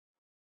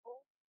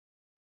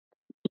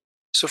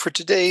So for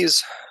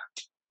today's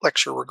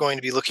lecture, we're going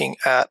to be looking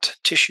at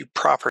tissue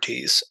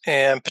properties,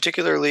 and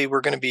particularly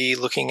we're going to be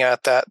looking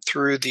at that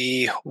through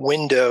the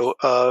window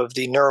of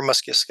the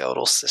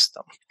neuromusculoskeletal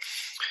system.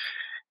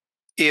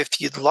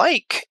 If you'd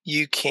like,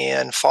 you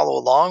can follow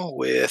along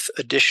with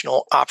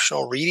additional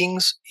optional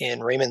readings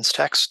in Reiman's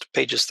text,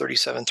 pages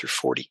 37 through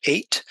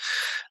 48.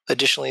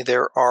 Additionally,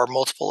 there are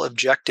multiple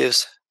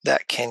objectives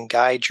that can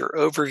guide your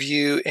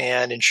overview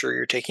and ensure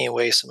you're taking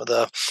away some of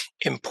the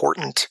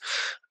important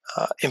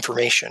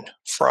information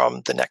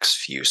from the next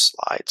few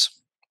slides.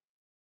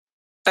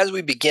 As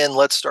we begin,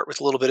 let's start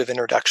with a little bit of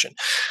introduction.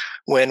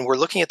 When we're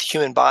looking at the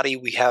human body,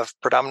 we have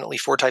predominantly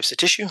four types of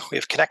tissue. We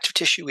have connective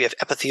tissue, we have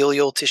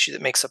epithelial tissue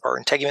that makes up our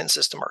integument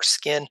system, our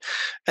skin,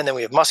 and then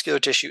we have muscular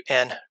tissue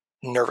and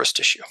nervous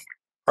tissue,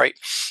 right?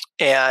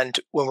 And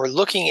when we're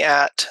looking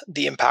at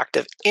the impact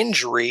of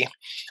injury,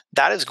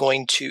 that is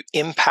going to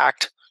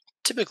impact,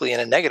 typically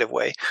in a negative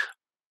way,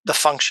 the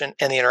function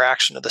and the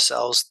interaction of the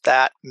cells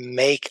that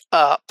make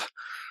up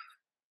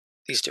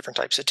these different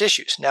types of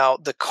tissues. Now,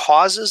 the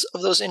causes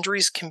of those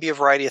injuries can be a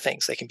variety of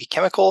things. They can be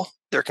chemical,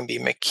 there can be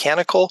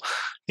mechanical,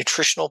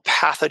 nutritional,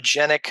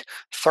 pathogenic,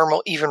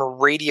 thermal, even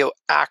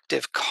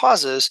radioactive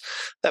causes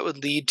that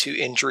would lead to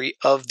injury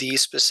of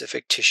these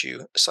specific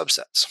tissue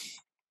subsets.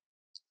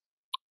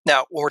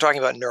 Now, when we're talking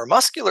about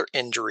neuromuscular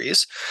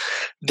injuries,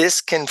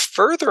 this can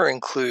further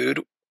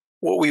include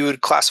what we would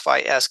classify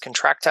as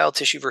contractile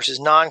tissue versus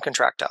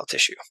non-contractile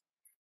tissue,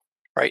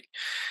 right?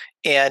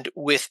 And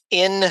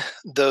within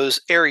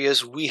those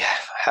areas, we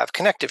have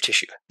connective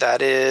tissue.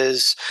 That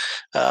is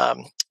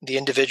the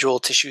individual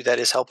tissue that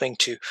is helping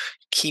to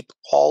keep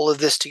all of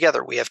this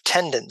together. We have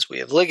tendons, we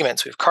have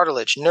ligaments, we have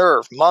cartilage,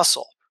 nerve,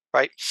 muscle,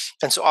 right?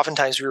 And so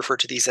oftentimes we refer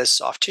to these as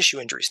soft tissue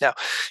injuries. Now,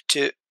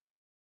 to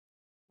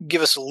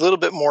give us a little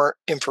bit more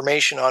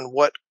information on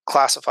what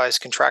classifies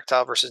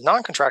contractile versus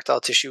non-contractile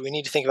tissue, we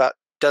need to think about,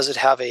 does it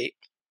have a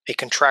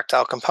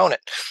contractile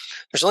component?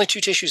 There's only two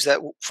tissues that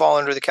fall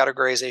under the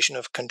categorization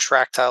of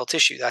contractile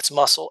tissue. That's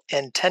muscle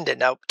and tendon.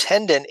 Now,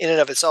 tendon in and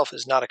of itself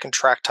is not a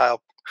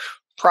contractile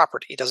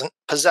property. It doesn't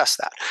possess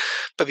that.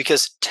 But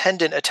because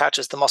tendon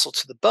attaches the muscle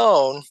to the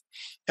bone,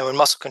 and when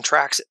muscle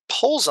contracts, it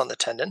pulls on the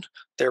tendon,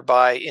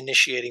 thereby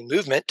initiating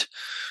movement,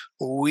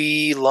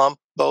 we lump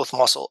both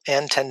muscle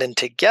and tendon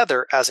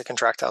together as a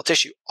contractile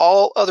tissue.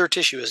 All other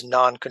tissue is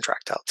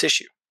non-contractile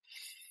tissue.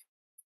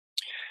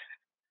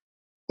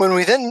 When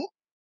we then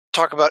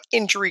talk about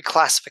injury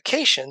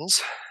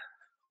classifications,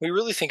 we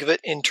really think of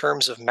it in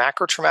terms of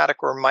macrotraumatic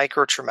or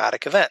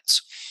microtraumatic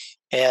events.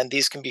 And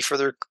these can be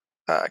further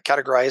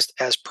categorized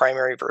as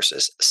primary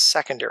versus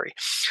secondary.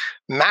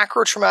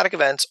 Macrotraumatic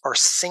events are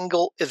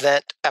single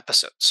event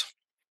episodes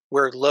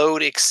where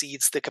load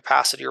exceeds the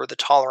capacity or the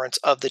tolerance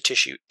of the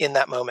tissue in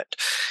that moment.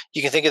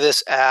 You can think of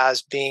this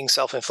as being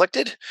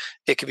self-inflicted.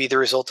 It could be the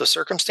result of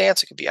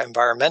circumstance, it could be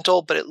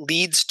environmental, but it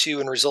leads to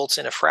and results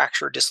in a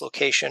fracture,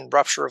 dislocation,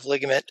 rupture of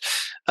ligament,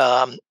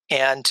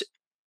 and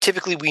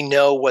typically we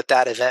know what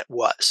that event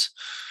was,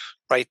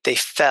 right? They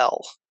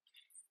fell.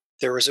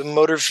 There was a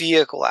motor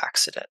vehicle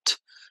accident.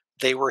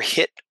 They were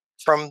hit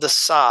from the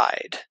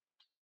side,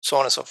 so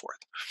on and so forth.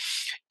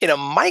 In a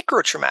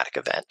microtraumatic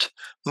event,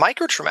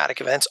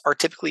 microtraumatic events are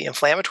typically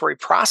inflammatory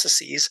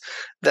processes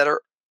that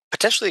are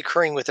potentially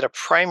occurring within a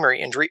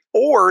primary injury,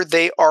 or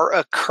they are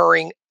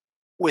occurring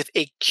with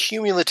a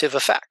cumulative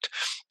effect.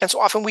 And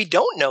so often we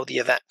don't know the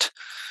event.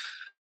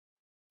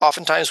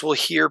 Oftentimes we'll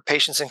hear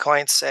patients and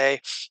clients say,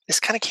 this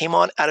kind of came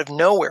on out of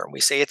nowhere, and we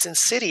say it's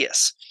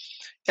insidious.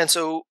 And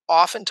so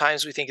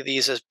oftentimes we think of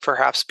these as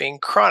perhaps being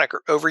chronic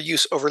or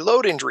overuse,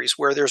 overload injuries,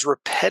 where there's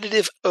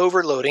repetitive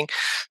overloading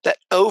that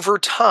over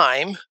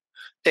time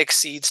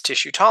exceeds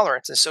tissue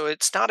tolerance. And so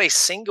it's not a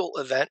single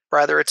event,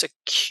 rather it's a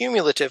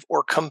cumulative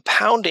or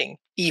compounding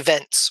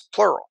events,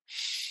 plural.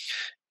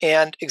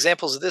 And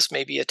examples of this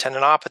may be a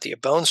tendinopathy, a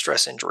bone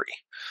stress injury.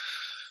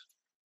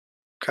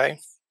 Okay.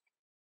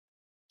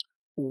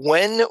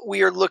 When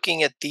we are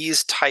looking at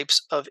these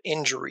types of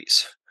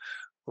injuries,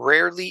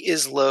 rarely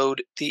is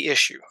load the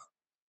issue.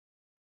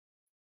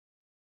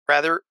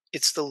 Rather,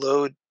 it's the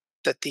load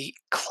that the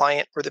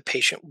client or the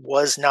patient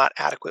was not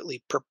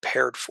adequately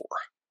prepared for.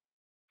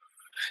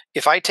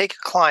 If I take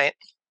a client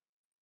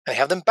and I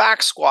have them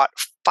back squat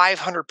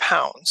 500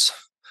 pounds,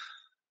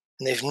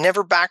 and they've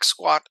never back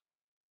squat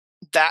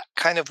that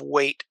kind of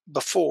weight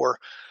before,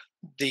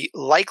 the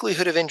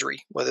likelihood of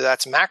injury, whether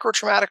that's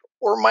macrotraumatic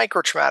or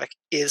microtraumatic,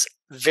 is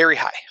very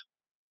high.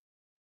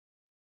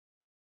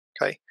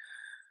 Okay.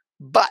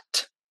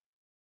 But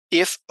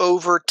if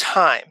over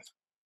time,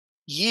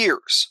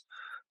 years,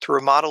 through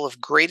a model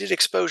of graded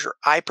exposure,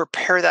 I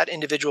prepare that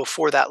individual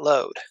for that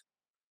load,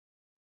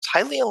 it's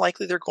highly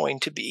unlikely they're going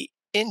to be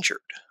injured.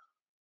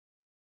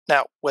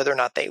 Now, whether or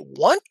not they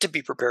want to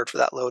be prepared for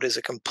that load is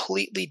a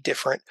completely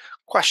different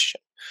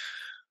question.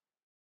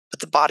 But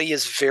the body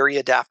is very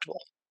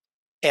adaptable.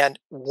 And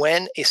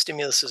when a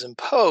stimulus is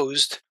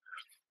imposed,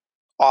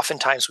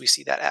 oftentimes we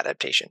see that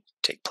adaptation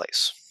take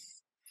place.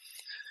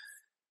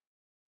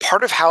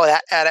 Part of how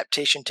that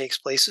adaptation takes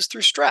place is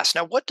through stress.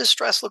 Now, what does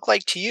stress look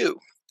like to you?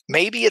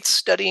 Maybe it's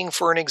studying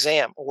for an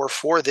exam or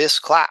for this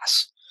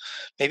class.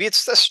 Maybe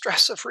it's the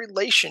stress of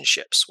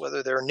relationships,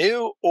 whether they're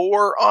new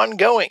or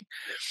ongoing.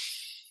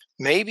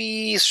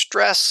 Maybe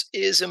stress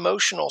is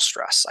emotional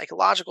stress,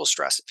 psychological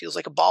stress. It feels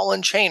like a ball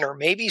and chain. Or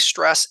maybe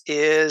stress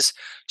is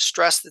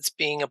stress that's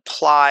being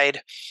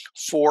applied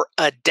for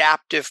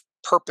adaptive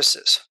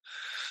purposes.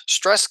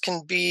 Stress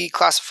can be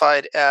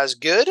classified as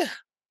good.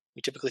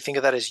 We typically think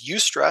of that as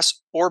eustress,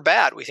 or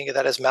bad. We think of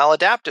that as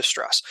maladaptive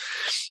stress.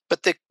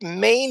 But the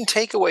main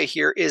takeaway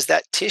here is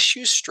that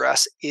tissue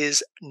stress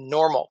is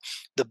normal.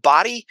 The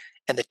body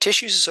and the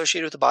tissues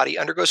associated with the body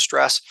undergo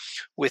stress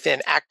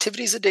within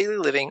activities of daily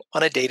living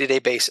on a day-to-day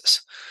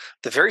basis.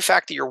 The very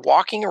fact that you're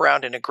walking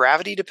around in a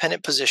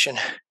gravity-dependent position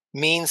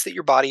means that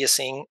your body is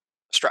seeing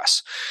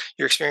stress.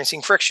 You're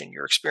experiencing friction.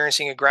 You're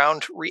experiencing a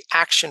ground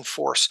reaction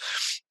force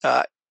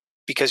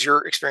because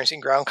you're experiencing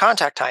ground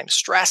contact time.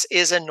 Stress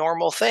is a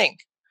normal thing.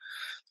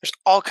 There's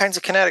all kinds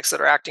of kinetics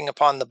that are acting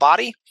upon the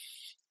body.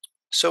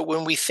 So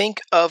when we think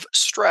of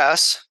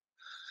stress,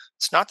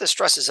 it's not that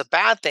stress is a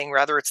bad thing,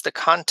 rather it's the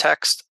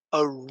context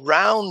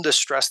around the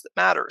stress that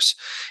matters.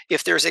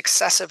 If there's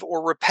excessive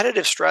or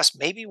repetitive stress,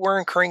 maybe we're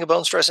incurring a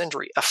bone stress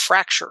injury, a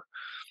fracture,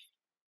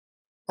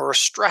 or a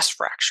stress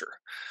fracture.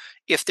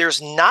 If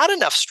there's not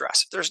enough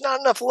stress, if there's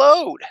not enough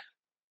load,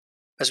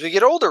 as we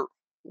get older,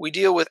 we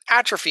deal with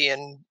atrophy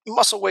and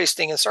muscle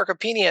wasting and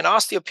sarcopenia and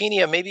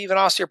osteopenia, maybe even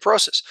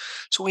osteoporosis.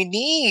 So we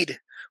need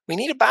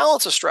a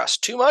balance of stress.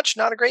 Too much,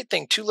 not a great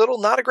thing. Too little,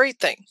 not a great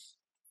thing.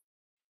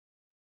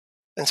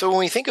 And so when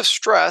we think of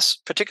stress,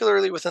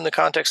 particularly within the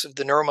context of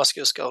the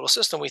neuromusculoskeletal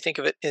system, we think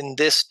of it in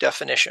this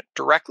definition: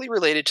 directly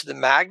related to the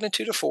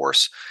magnitude of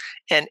force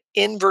and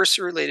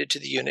inversely related to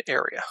the unit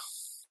area.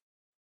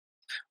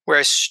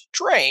 Whereas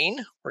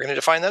strain, we're going to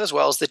define that as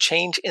well, as the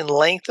change in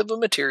length of a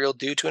material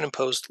due to an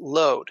imposed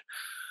load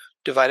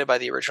divided by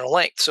the original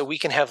length. So we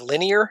can have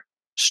linear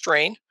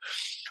strain,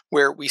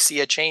 where we see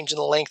a change in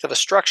the length of a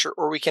structure,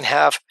 or we can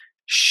have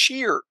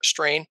shear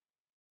strain,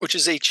 which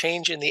is a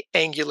change in the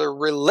angular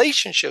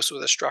relationships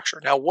with a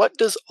structure. Now, what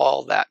does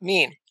all that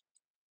mean?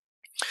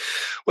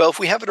 Well, if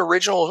we have an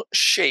original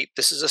shape,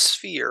 this is a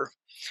sphere,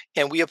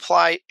 and we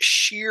apply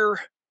shear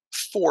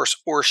force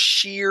or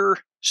shear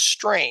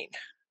strain,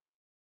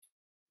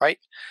 right?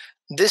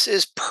 This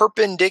is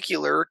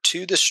perpendicular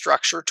to the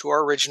structure, to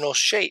our original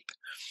shape.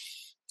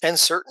 And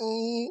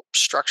certain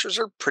structures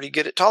are pretty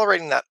good at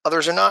tolerating that.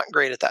 Others are not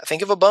great at that.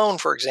 Think of a bone,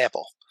 for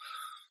example,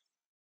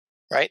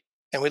 right?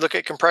 And we look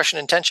at compression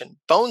and tension.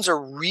 Bones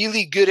are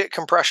really good at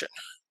compression.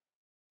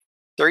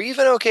 They're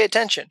even okay at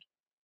tension.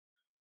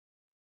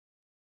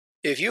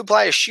 If you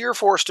apply a shear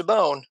force to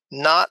bone,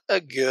 not a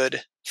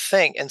good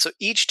thing. And so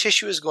each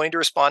tissue is going to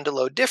respond to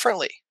load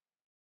differently.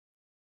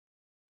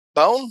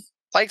 Bone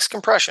likes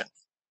compression,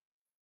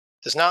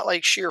 does not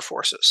like shear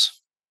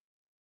forces,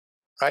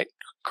 right?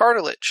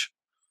 Cartilage,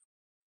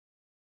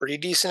 pretty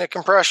decent at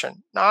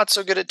compression, not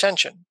so good at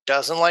tension,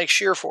 doesn't like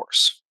shear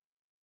force.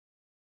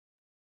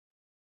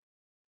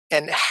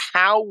 And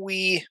how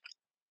we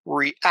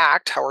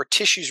react, how our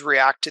tissues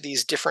react to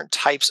these different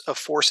types of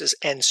forces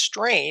and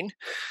strain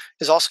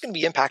is also going to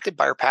be impacted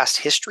by our past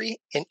history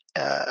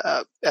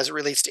as it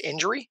relates to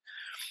injury,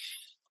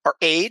 our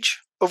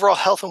age, overall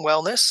health and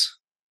wellness,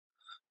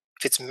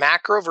 if it's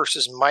macro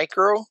versus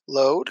micro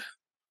load,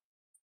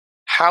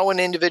 how an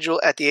individual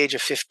at the age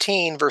of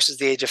 15 versus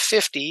the age of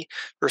 50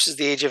 versus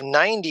the age of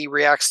 90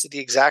 reacts to the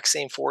exact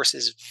same force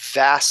is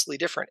vastly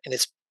different. And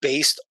it's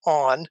based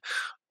on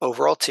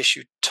overall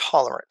tissue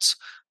tolerance,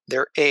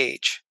 their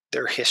age,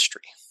 their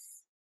history.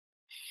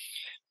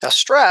 Now,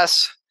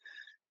 stress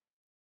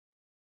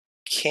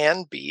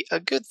can be a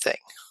good thing.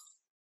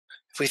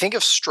 If we think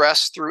of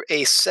stress through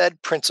a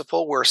SAID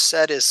principle, where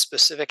SAID is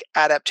specific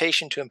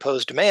adaptation to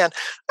impose demand,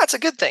 that's a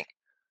good thing.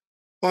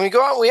 When we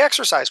go out and we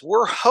exercise,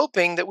 we're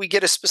hoping that we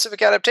get a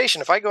specific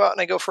adaptation. If I go out and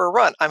I go for a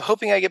run, I'm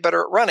hoping I get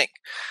better at running.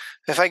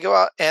 If I go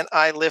out and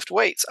I lift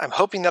weights, I'm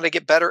hoping that I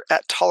get better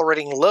at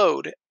tolerating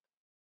load.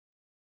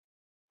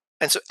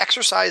 And so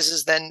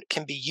exercises then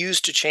can be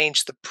used to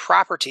change the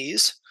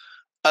properties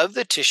of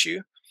the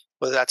tissue,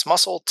 whether that's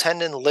muscle,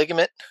 tendon,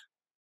 ligament,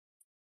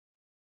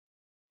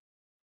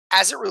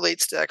 as it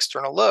relates to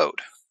external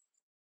load.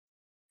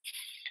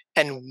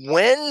 And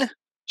when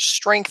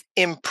strength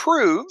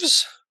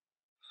improves,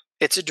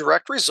 it's a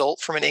direct result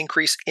from an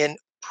increase in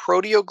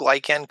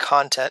proteoglycan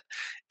content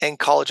and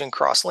collagen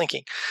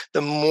cross-linking.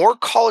 The more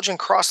collagen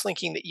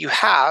cross-linking that you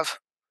have,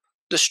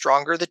 the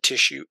stronger the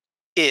tissue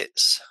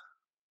is.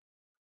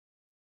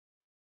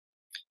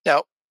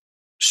 Now,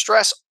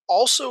 stress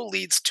also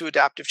leads to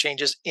adaptive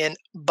changes in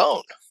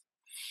bone.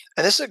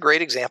 And this is a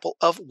great example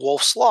of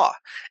Wolff's Law.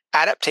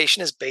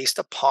 Adaptation is based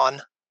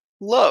upon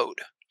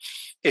load.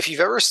 If you've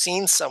ever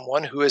seen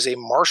someone who is a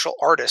martial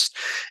artist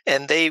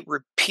and they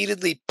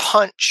repeatedly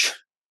punch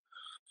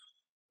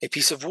a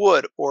piece of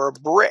wood or a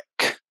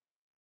brick,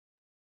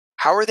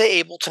 how are they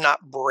able to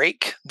not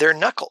break their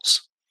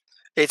knuckles?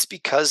 It's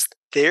because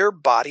their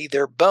body,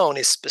 their bone,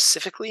 is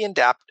specifically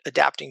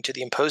adapting to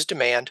the imposed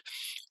demand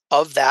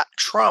of that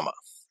trauma.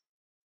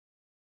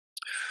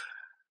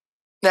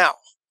 Now,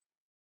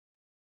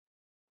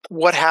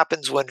 what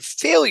happens when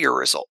failure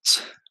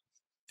results?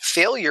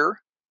 Failure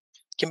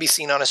can be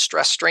seen on a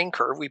stress-strain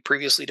curve. We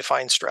previously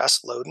defined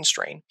stress, load, and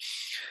strain.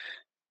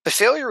 The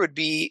failure would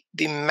be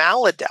the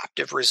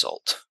maladaptive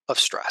result of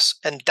stress,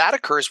 and that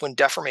occurs when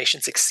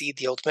deformations exceed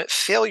the ultimate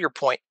failure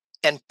point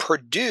and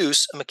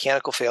produce a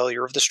mechanical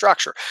failure of the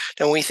structure.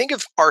 Now, when we think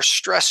of our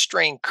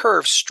stress-strain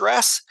curve,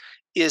 stress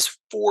is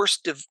force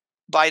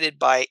divided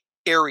by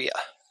area,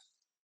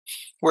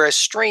 whereas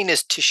strain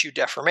is tissue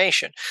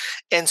deformation.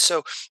 And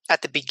so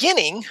at the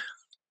beginning,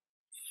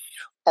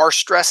 our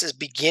stress is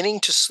beginning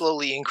to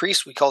slowly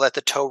increase. We call that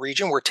the toe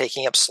region. We're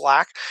taking up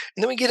slack.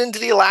 And then we get into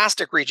the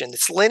elastic region.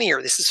 It's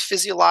linear. This is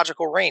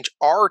physiological range.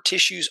 Our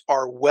tissues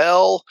are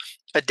well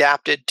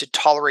adapted to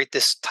tolerate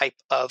this type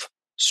of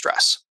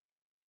stress,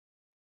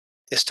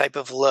 this type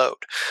of load.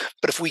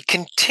 But if we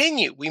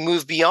continue, we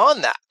move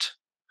beyond that,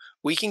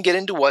 we can get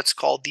into what's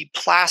called the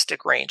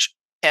plastic range.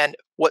 And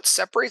what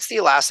separates the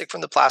elastic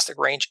from the plastic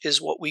range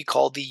is what we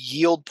call the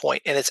yield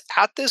point. And it's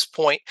at this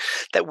point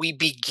that we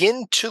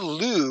begin to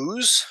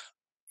lose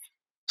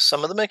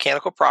some of the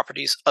mechanical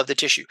properties of the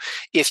tissue.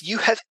 If you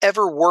have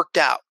ever worked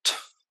out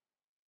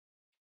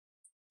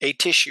a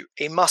tissue,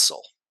 a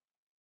muscle,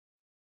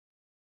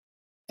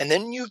 and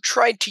then you've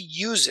tried to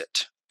use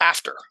it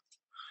after,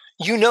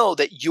 you know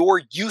that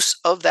your use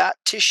of that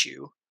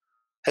tissue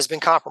has been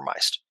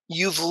compromised.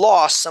 You've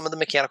lost some of the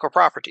mechanical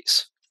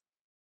properties.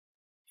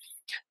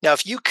 Now,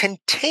 if you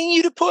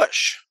continue to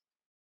push,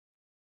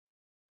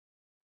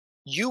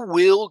 you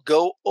will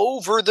go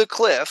over the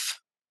cliff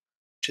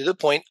to the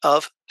point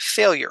of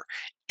failure.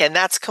 And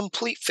that's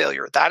complete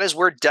failure. That is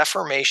where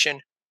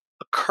deformation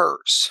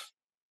occurs.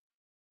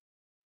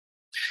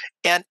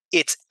 And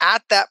it's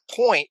at that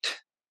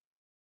point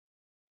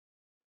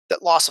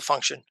that loss of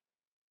function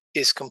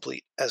is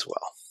complete as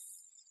well.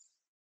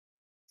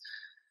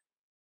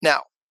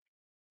 Now,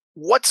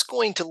 what's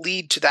going to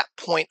lead to that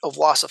point of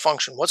loss of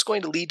function? What's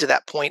going to lead to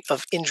that point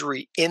of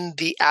injury in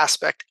the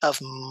aspect of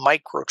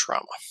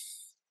microtrauma?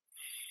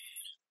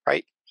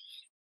 Right?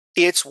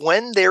 It's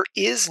when there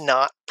is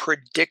not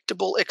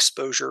predictable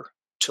exposure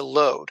to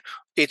load.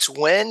 It's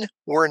when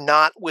we're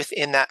not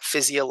within that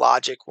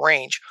physiologic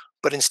range,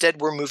 but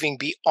instead we're moving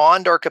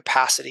beyond our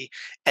capacity,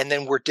 and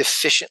then we're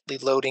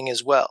deficiently loading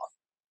as well.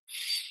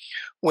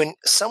 When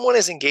someone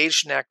is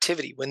engaged in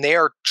activity, when they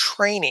are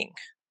training,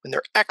 when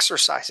they're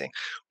exercising,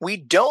 we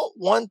don't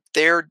want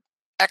their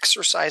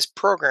exercise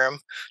program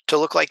to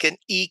look like an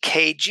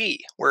EKG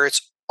where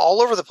it's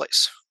all over the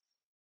place.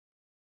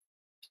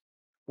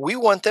 We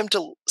want them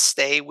to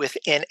stay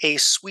within a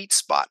sweet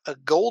spot, a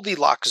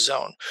Goldilocks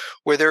zone,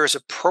 where there is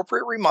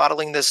appropriate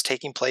remodeling that's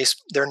taking place.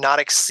 They're not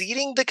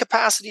exceeding the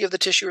capacity of the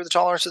tissue or the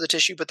tolerance of the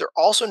tissue, but they're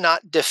also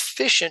not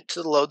deficient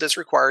to the load that's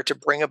required to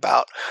bring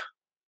about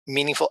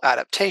meaningful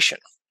adaptation.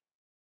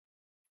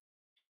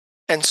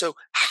 And so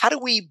how do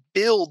we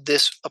build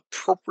this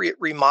appropriate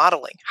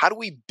remodeling? How do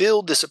we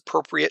build this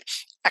appropriate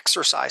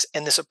exercise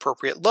and this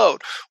appropriate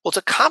load? Well, it's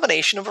a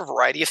combination of a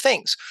variety of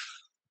things.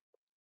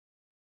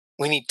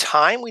 We need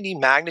time, we need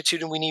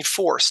magnitude, and we need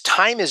force.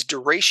 Time is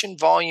duration,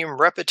 volume,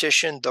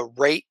 repetition, the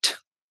rate.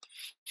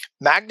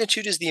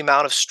 Magnitude is the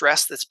amount of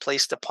stress that's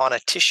placed upon a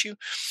tissue.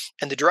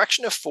 And the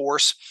direction of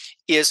force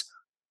is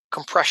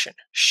compression,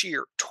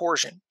 shear,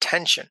 torsion,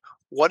 tension.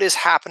 What is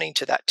happening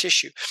to that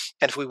tissue?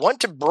 And if we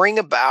want to bring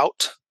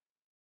about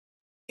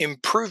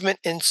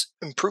improvements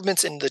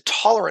in the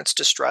tolerance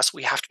to stress,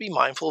 we have to be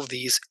mindful of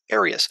these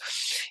areas.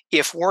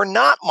 If we're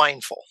not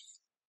mindful,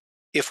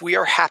 if we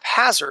are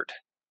haphazard,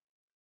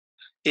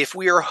 if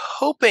we are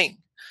hoping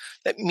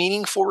that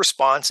meaningful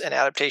response and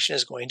adaptation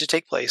is going to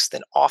take place,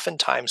 then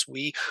oftentimes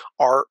we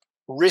are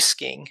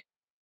risking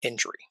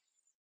injury.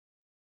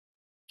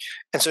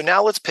 And so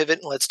now let's pivot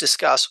and let's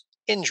discuss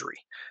injury.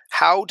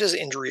 How does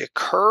injury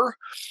occur?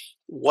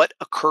 What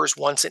occurs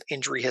once an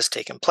injury has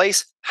taken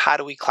place? How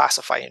do we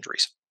classify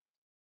injuries?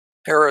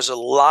 There is a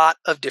lot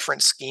of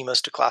different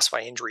schemas to classify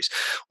injuries.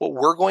 What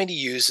we're going to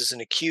use is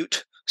an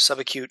acute,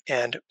 subacute,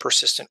 and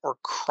persistent or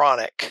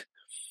chronic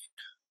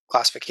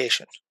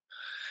classification.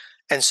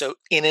 And so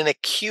in an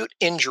acute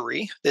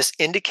injury, this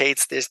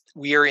indicates this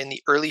we are in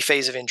the early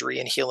phase of injury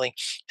and healing,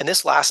 and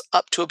this lasts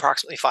up to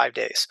approximately 5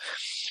 days.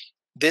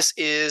 This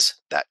is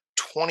that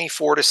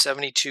 24 to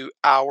 72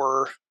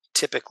 hour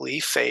typically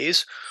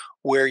phase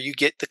where you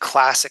get the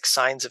classic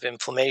signs of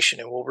inflammation,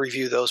 and we'll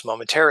review those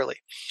momentarily.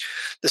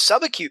 The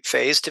subacute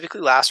phase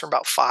typically lasts from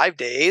about 5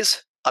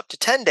 days up to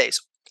 10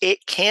 days.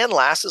 It can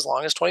last as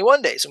long as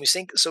 21 days. And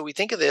we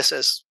think of this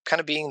as kind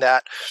of being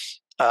that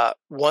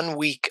 1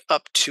 week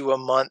up to a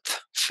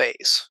month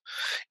phase.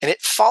 And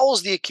it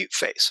follows the acute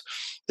phase.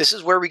 This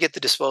is where we get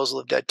the disposal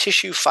of dead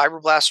tissue.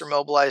 Fibroblasts are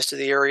mobilized to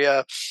the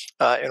area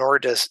in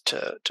order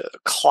to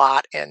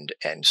clot and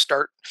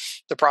start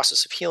the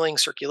process of healing.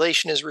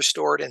 Circulation is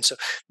restored. And so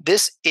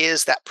this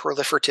is that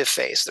proliferative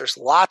phase. There's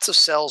lots of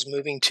cells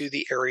moving to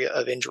the area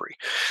of injury.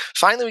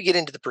 Finally, we get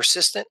into the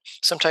persistent,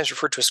 sometimes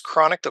referred to as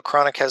chronic, though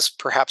chronic has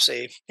perhaps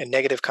a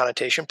negative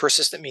connotation.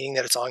 Persistent meaning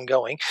that it's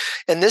ongoing.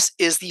 And this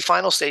is the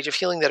final stage of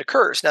healing that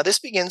occurs. Now, this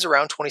begins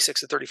around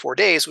 26 to 34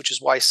 days, which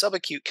is why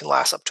subacute can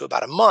last up to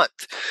about a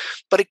month.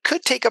 But it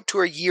could take up to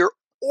a year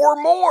or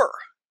more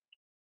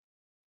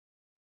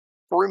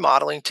for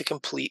remodeling to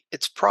complete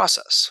its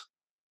process.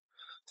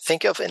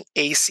 Think of an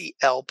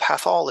ACL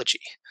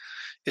pathology.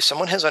 If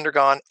someone has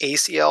undergone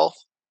ACL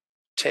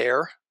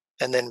tear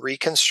and then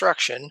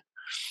reconstruction,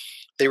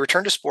 they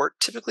return to sport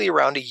typically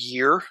around a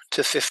year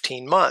to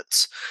 15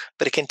 months,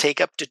 but it can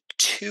take up to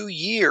 2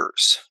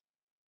 years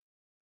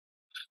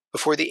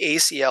before the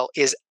ACL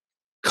is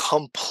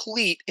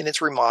complete in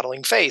its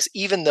remodeling phase,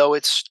 even though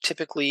it's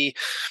typically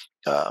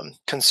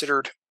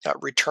considered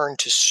return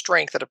to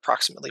strength at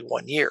approximately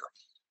 1 year.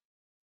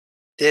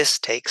 This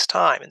takes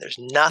time, and there's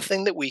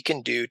nothing that we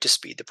can do to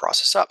speed the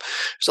process up.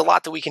 There's a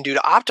lot that we can do to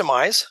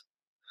optimize,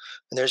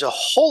 and there's a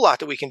whole lot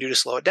that we can do to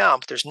slow it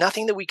down, but there's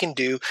nothing that we can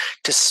do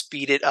to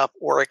speed it up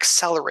or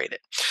accelerate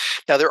it.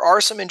 Now, there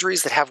are some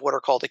injuries that have what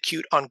are called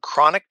acute on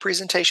chronic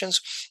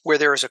presentations, where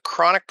there is a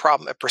chronic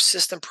problem, a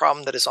persistent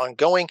problem that is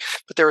ongoing,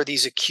 but there are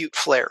these acute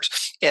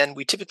flares. And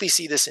we typically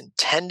see this in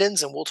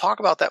tendons, and we'll talk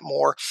about that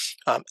more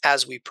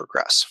as we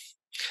progress.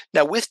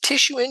 Now, with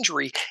tissue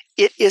injury,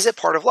 it is a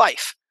part of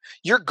life.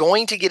 You're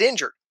going to get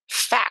injured.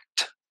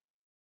 Fact.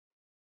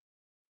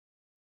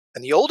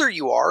 And the older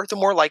you are, the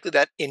more likely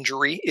that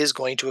injury is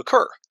going to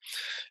occur.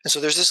 And so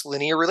there's this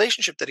linear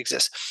relationship that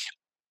exists.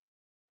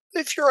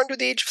 If you're under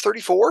the age of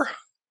 34,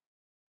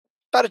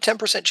 about a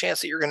 10%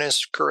 chance that you're going to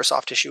incur a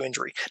soft tissue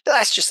injury. Now,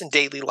 that's just in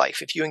daily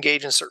life. If you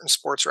engage in certain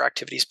sports or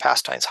activities,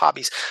 pastimes,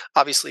 hobbies,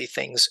 obviously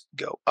things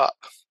go up.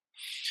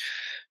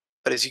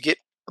 But as you get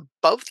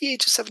above the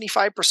age of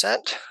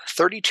 75%,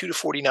 32 to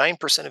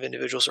 49% of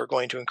individuals are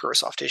going to incur a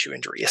soft tissue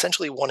injury,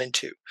 essentially 1 in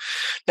 2.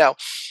 Now,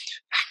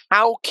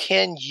 how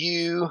can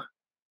you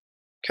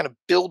kind of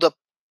build up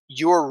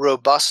your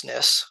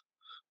robustness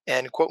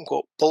and quote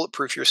unquote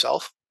bulletproof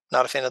yourself?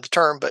 Not a fan of the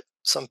term, but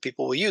some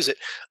people will use it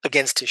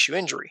against tissue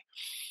injury.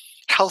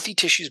 Healthy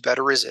tissues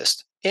better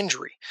resist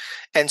injury.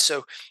 And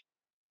so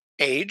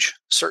age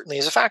certainly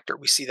is a factor.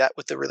 We see that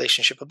with the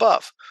relationship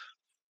above.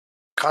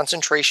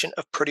 Concentration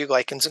of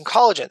proteoglycans and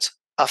collagens,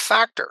 a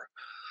factor.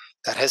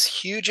 That has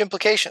huge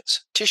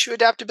implications. Tissue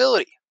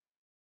adaptability,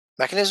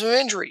 mechanism of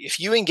injury. If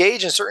you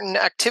engage in certain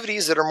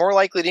activities that are more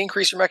likely to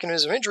increase your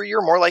mechanism of injury,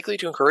 you're more likely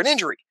to incur an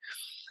injury.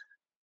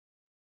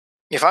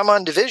 If I'm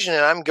on division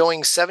and I'm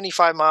going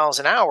 75 miles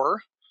an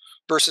hour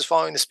versus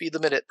following the speed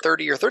limit at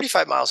 30 or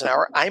 35 miles an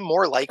hour, I'm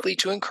more likely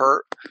to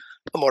incur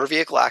a motor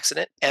vehicle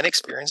accident and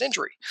experience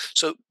injury.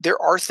 So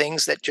there are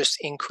things that just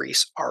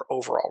increase our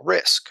overall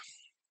risk.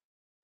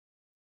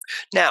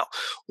 Now,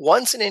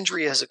 once an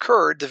injury has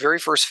occurred, the very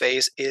first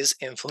phase is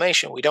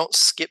inflammation. We don't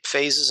skip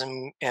phases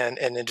and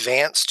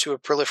advance to a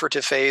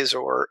proliferative phase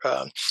or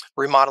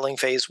remodeling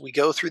phase. We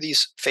go through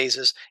these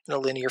phases in a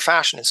linear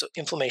fashion, and so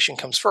inflammation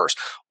comes first.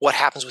 What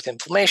happens with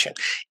inflammation?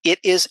 It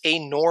is a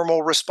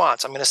normal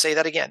response. I'm going to say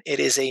that again. It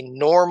is a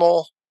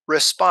normal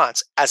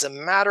response. As a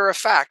matter of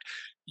fact,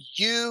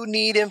 you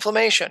need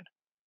inflammation.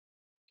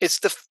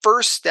 It's the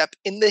first step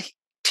in the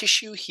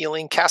tissue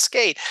healing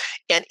cascade,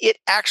 and it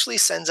actually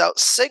sends out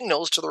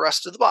signals to the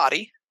rest of the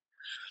body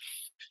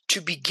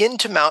to begin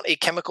to mount a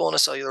chemical and a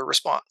cellular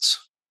response.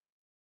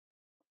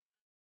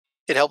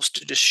 It helps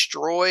to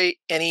destroy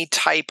any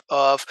type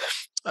of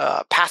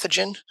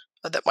pathogen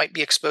that might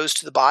be exposed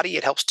to the body.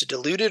 It helps to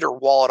dilute it or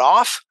wall it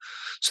off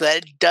so that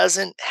it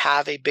doesn't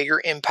have a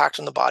bigger impact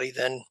on the body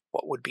than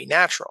what would be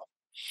natural.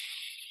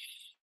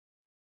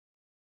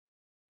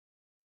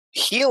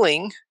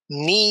 Healing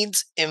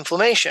needs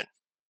inflammation.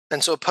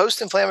 And so a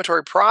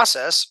post-inflammatory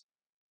process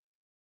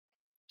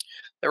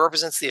that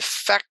represents the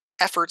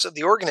efforts of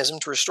the organism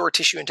to restore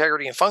tissue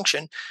integrity and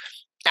function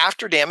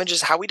after damage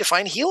is how we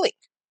define healing.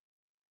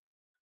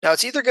 Now,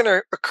 it's either going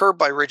to occur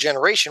by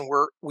regeneration,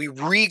 where we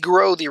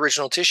regrow the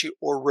original tissue,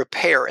 or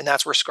repair, and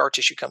that's where scar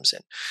tissue comes in.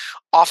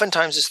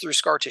 Oftentimes, it's through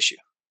scar tissue.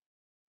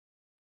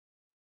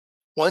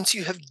 Once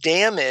you have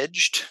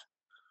damaged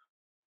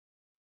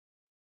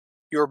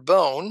your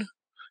bone,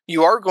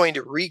 you are going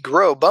to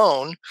regrow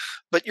bone,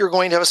 but you're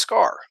going to have a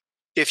scar.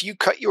 If you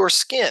cut your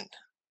skin,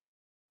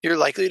 you're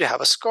likely to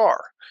have a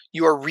scar.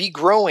 You are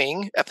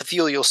regrowing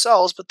epithelial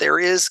cells, but there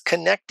is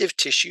connective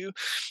tissue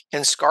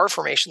and scar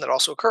formation that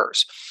also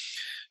occurs.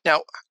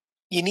 Now,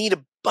 you need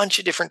a bunch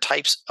of different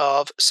types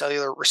of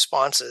cellular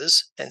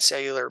responses and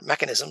cellular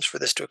mechanisms for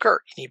this to occur.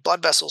 You need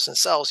blood vessels and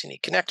cells, you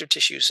need connective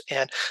tissues,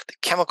 and the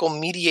chemical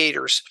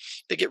mediators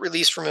that get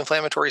released from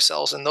inflammatory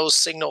cells, and those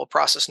signal a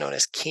process known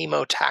as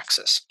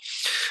chemotaxis.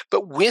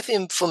 But with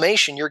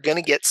inflammation, you're going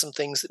to get some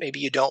things that maybe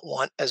you don't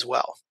want as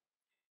well.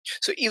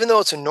 So even though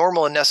it's a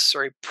normal and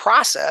necessary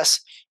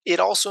process, it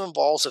also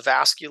involves a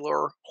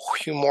vascular,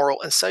 humoral,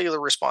 and cellular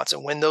response.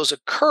 And when those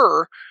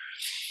occur,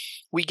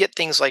 we get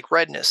things like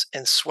redness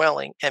and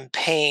swelling and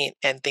pain,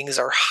 and things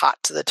are hot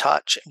to the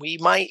touch. We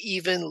might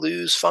even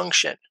lose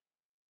function.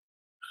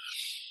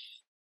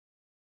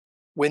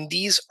 When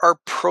these are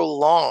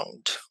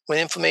prolonged, when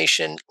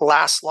inflammation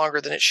lasts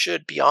longer than it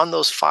should, beyond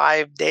those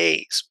 5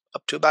 days,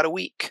 up to about a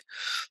week,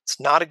 it's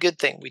not a good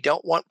thing. We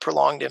don't want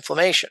prolonged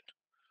inflammation.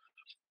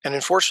 And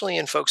unfortunately,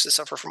 in folks that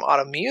suffer from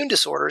autoimmune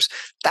disorders,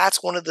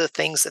 that's one of the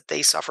things that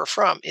they suffer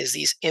from is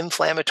these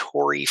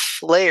inflammatory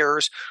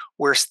flares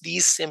where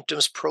these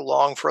symptoms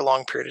prolong for a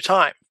long period of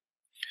time.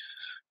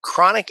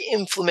 Chronic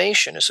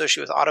inflammation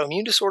associated with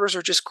autoimmune disorders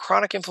or just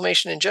chronic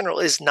inflammation in general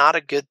is not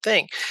a good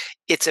thing.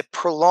 It's a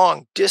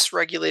prolonged,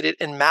 dysregulated,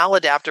 and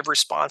maladaptive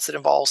response that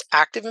involves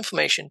active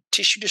inflammation,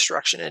 tissue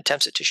destruction, and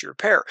attempts at tissue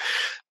repair.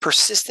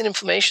 Persistent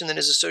inflammation then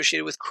is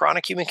associated with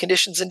chronic human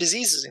conditions and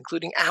diseases,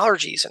 including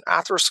allergies and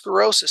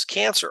atherosclerosis,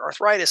 cancer,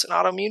 arthritis, and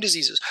autoimmune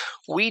diseases.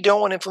 We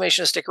don't want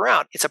inflammation to stick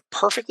around. It's a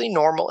perfectly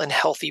normal and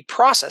healthy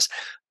process,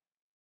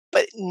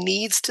 but it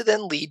needs to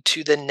then lead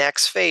to the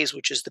next phase,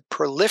 which is the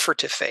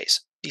proliferative phase,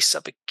 the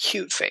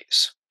subacute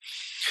phase.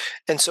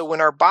 And so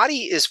when our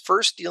body is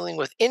first dealing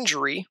with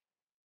injury,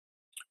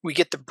 we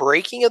get the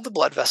breaking of the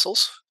blood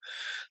vessels.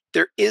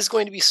 There is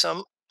going to be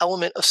some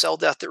element of cell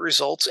death that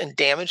results in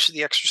damage to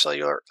the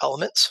extracellular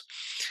elements.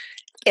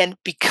 And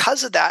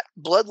because of that,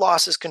 blood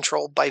loss is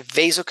controlled by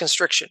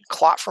vasoconstriction.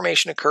 Clot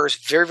formation occurs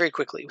very, very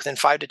quickly, within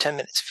 5 to 10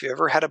 minutes. If you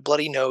ever had a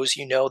bloody nose,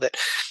 you know that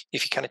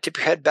if you kind of tip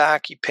your head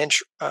back, you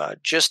pinch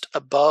just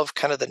above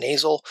kind of the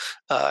nasal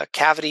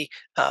cavity,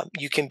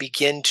 you can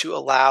begin to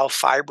allow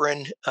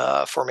fibrin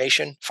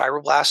formation,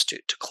 fibroblasts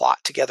to clot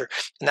together,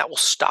 and that will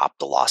stop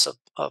the loss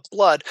of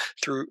blood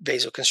through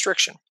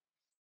vasoconstriction.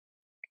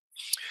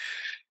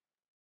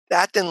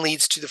 That then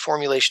leads to the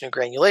formulation of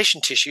granulation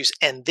tissues,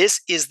 and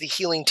this is the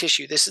healing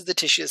tissue. This is the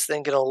tissue that's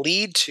then going to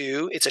lead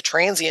to, it's a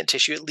transient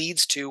tissue, it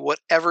leads to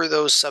whatever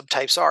those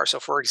subtypes are. So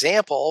for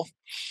example,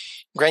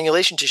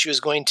 granulation tissue is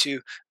going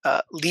to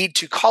lead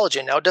to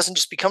collagen. Now it doesn't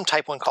just become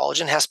type 1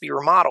 collagen, it has to be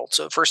remodeled.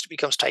 So first it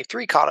becomes type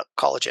 3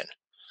 collagen,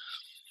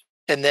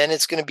 and then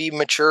it's going to be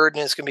matured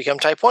and it's going to become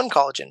type 1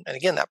 collagen. And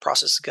again, that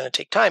process is going to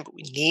take time, but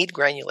we need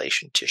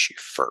granulation tissue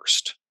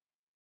first.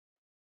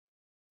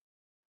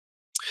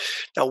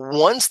 Now,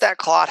 once that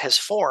clot has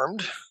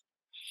formed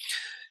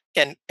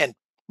and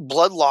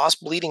blood loss,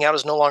 bleeding out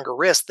is no longer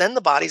risk, then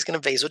the body's going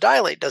to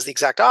vasodilate, does the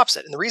exact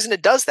opposite. And the reason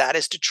it does that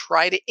is to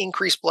try to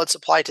increase blood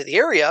supply to the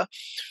area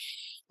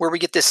where we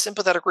get this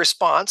sympathetic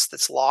response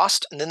that's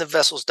lost, and then the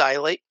vessels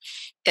dilate,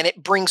 and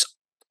it brings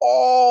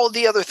all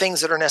the other things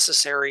that are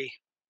necessary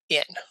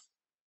in,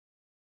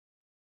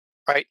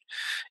 right?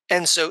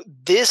 And so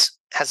this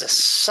has a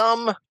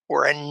sum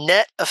or a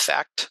net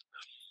effect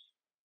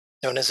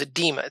known as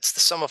edema. It's the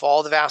sum of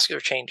all the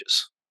vascular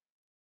changes.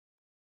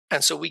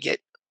 And so we get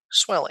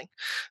swelling.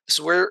 This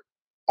is where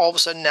all of a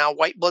sudden now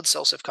white blood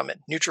cells have come in,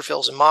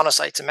 neutrophils and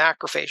monocytes and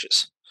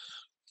macrophages,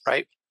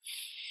 right?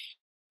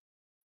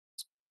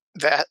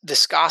 That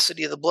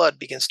viscosity of the blood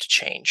begins to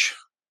change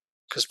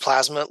because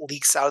plasma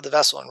leaks out of the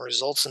vessel and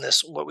results in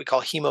this, what we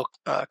call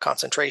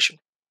hemoconcentration.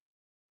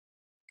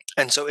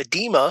 And so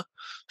edema,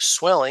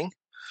 swelling,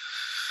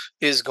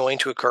 is going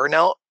to occur.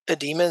 Now,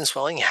 edema and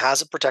swelling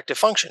has a protective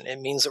function. It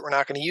means that we're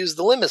not going to use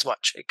the limb as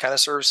much. It kind of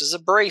serves as a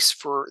brace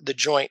for the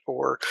joint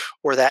or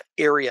that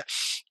area.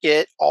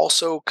 It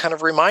also kind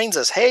of reminds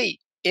us, hey,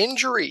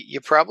 injury,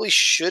 you probably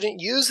shouldn't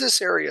use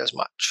this area as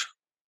much.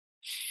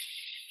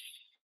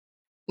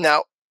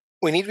 Now,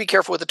 we need to be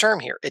careful with the term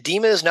here.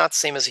 Edema is not the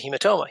same as a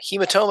hematoma.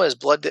 Hematoma is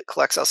blood that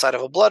collects outside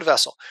of a blood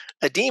vessel.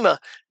 Edema,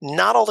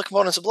 not all the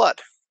components of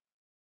blood.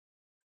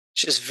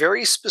 It's just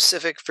very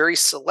specific, very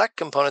select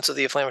components of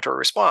the inflammatory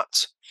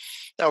response.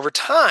 Now, over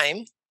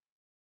time,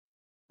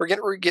 we're going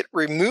to get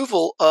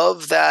removal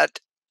of that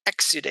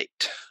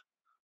exudate,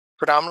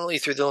 predominantly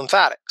through the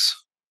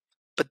lymphatics.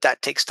 But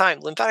that takes time.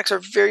 Lymphatics are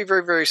very,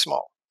 very, very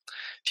small.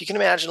 If you can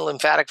imagine a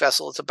lymphatic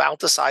vessel, it's about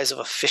the size of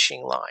a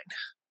fishing line,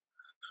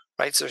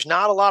 right? So there's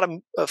not a lot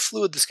of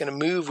fluid that's going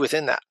to move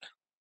within that.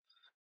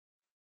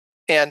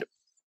 And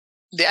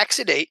the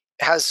exudate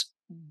has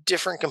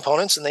different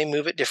components and they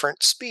move at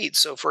different speeds.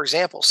 So for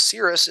example,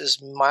 serous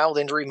is mild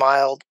injury,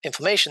 mild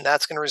inflammation.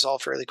 That's going to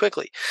resolve fairly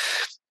quickly.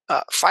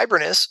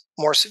 Fibrinous,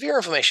 more severe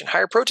inflammation,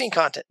 higher protein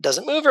content,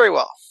 doesn't move very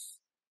well.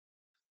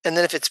 And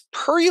then if it's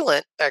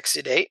purulent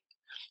exudate,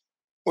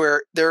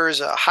 where there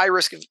is a high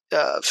risk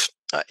of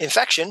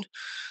infection,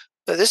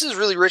 this is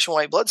really rich in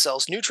white blood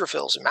cells,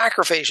 neutrophils, and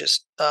macrophages.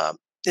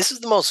 This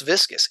is the most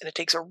viscous, and it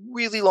takes a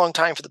really long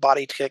time for the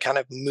body to kind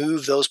of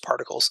move those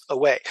particles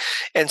away.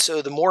 And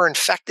so the more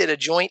infected a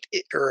joint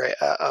or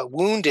a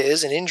wound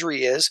is, an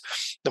injury is,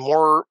 the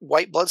more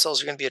white blood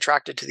cells are going to be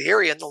attracted to the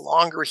area, and the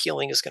longer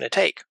healing is going to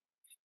take,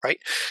 right?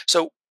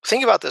 So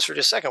think about this for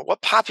just a second.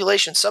 What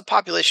population,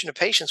 subpopulation of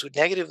patients would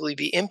negatively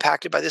be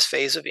impacted by this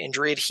phase of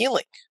injury and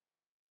healing?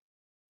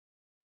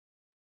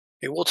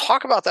 Okay, we'll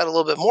talk about that a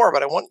little bit more,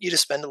 but I want you to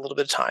spend a little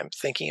bit of time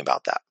thinking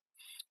about that.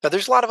 Now,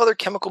 there's a lot of other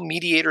chemical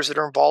mediators that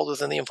are involved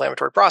within the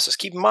inflammatory process.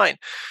 Keep in mind,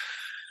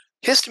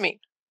 histamine,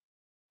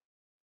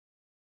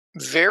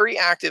 very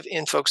active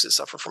in folks that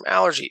suffer from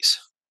allergies.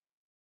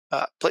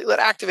 Platelet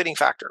activating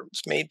factor,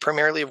 it's made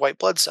primarily of white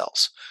blood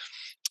cells.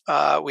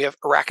 We have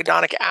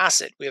arachidonic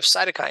acid. We have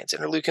cytokines,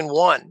 interleukin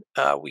 1.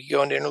 We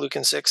go into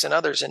interleukin 6 and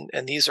others, and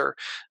these are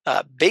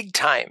big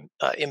time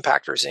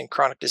impactors in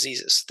chronic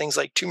diseases. Things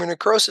like tumor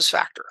necrosis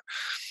factor,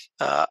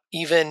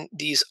 even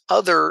these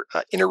other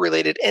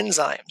interrelated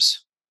enzymes.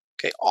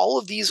 Okay, all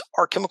of these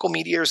are chemical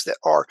mediators that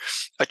are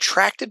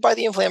attracted by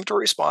the inflammatory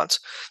response.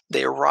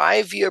 They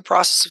arrive via a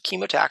process of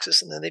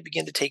chemotaxis, and then they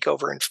begin to take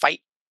over and fight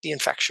the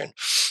infection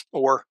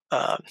or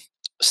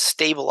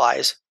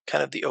stabilize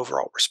kind of the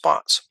overall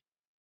response.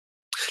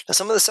 Now,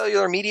 some of the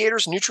cellular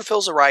mediators,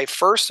 neutrophils arrive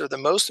first. They're the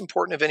most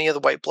important of any of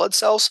the white blood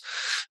cells.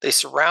 They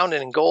surround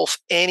and engulf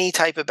any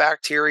type of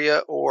bacteria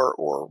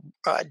or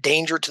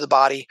danger to the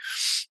body.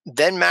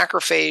 Then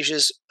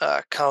macrophages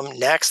come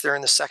next. They're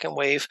in the second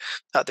wave.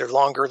 They're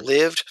longer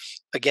lived.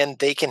 Again,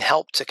 they can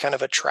help to kind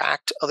of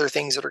attract other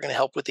things that are going to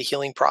help with the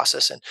healing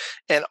process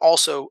and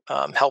also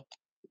help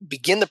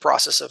begin the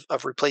process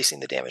of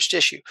replacing the damaged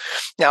tissue.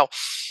 Now,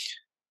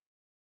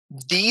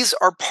 these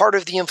are part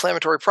of the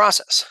inflammatory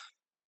process.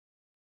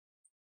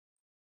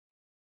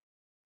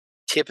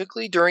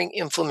 Typically during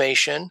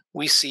inflammation,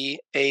 we see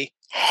a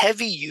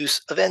heavy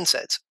use of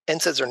NSAIDs.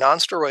 NSAIDs are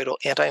non-steroidal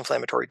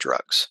anti-inflammatory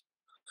drugs.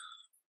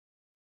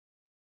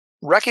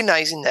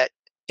 Recognizing that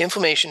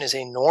inflammation is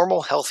a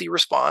normal, healthy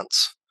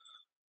response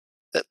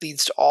that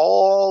leads to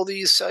all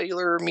these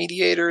cellular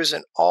mediators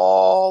and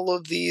all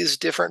of these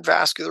different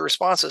vascular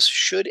responses,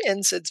 should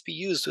NSAIDs be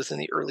used within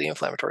the early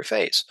inflammatory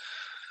phase?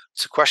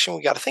 It's a question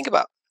we got to think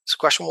about. It's a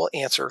question we'll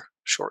answer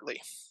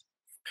shortly.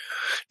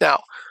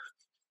 Now,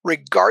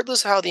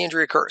 regardless of how the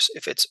injury occurs,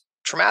 if it's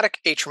traumatic,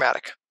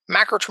 atraumatic,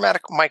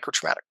 macrotraumatic,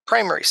 microtraumatic,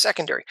 primary,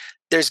 secondary,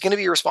 there's going to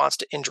be a response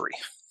to injury.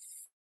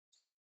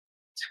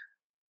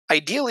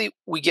 Ideally,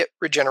 we get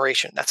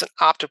regeneration. That's an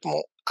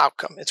optimal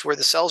outcome. It's where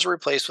the cells are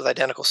replaced with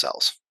identical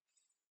cells.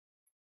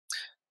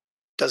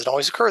 Doesn't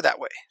always occur that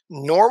way.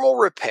 Normal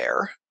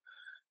repair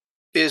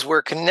is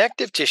where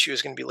connective tissue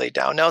is going to be laid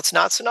down. Now, it's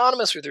not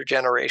synonymous with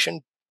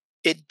regeneration.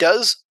 It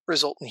does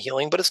result in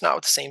healing, but it's not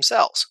with the same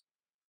cells.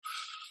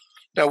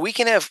 Now, we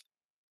can have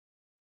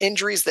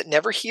injuries that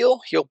never heal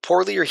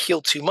poorly, or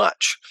heal too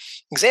much.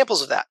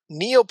 Examples of that: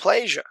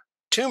 neoplasia,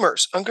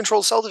 tumors,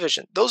 uncontrolled cell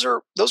division. Those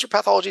are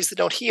pathologies that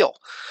don't heal.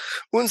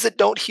 Wounds that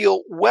don't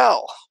heal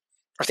well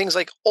are things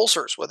like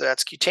ulcers, whether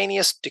that's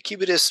cutaneous,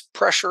 decubitus,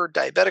 pressure,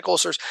 diabetic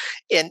ulcers,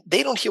 and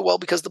they don't heal well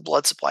because the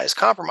blood supply is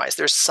compromised.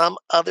 There's some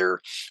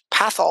other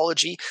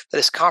pathology that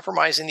is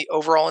compromising the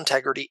overall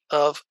integrity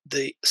of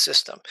the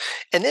system.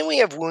 And then we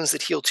have wounds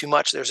that heal too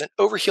much. There's an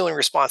overhealing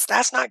response.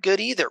 That's not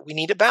good either. We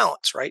need a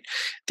balance, right?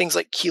 Things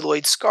like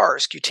keloid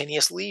scars,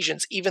 cutaneous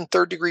lesions, even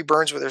third-degree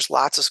burns where there's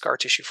lots of scar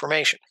tissue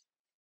formation.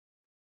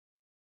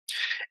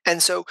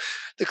 And so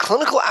the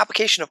clinical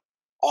application of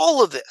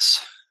all of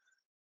this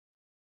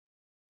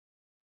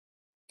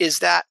is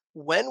that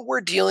when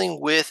we're dealing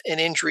with an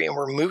injury and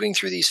we're moving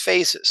through these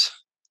phases,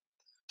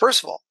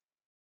 first of all,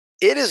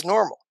 it is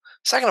normal.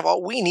 Second of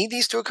all, we need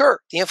these to occur.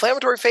 The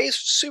inflammatory phase,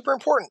 super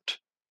important.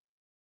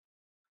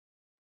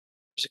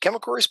 There's a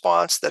chemical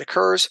response that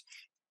occurs,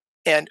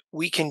 and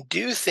we can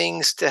do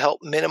things to help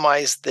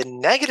minimize the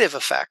negative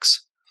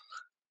effects,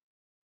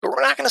 but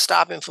we're not going to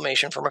stop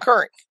inflammation from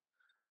occurring.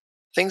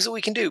 Things that we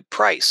can do: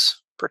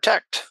 price,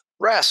 protect,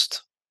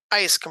 rest,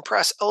 ice,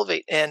 compress,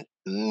 elevate, and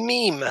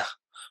MEM,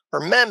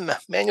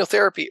 manual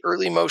therapy,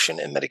 early motion,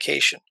 and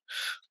medication.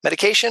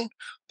 Medication,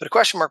 put a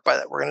question mark by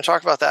that. We're going to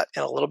talk about that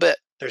in a little bit.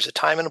 There's a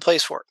time and a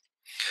place for it.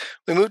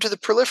 We move to the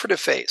proliferative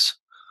phase.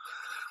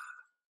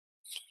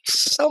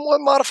 Somewhat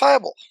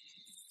modifiable,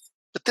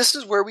 but this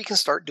is where we can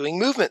start doing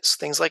movements,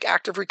 things like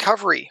active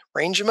recovery,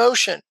 range of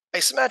motion,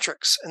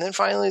 isometrics, and then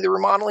finally the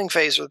remodeling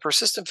phase, or the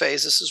persistent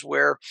phase. This is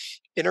where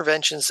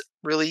interventions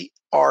really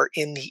are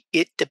in the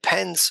it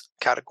depends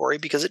category,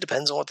 because it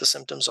depends on what the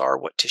symptoms are,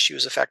 what tissue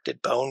is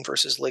affected, bone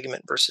versus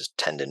ligament versus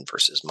tendon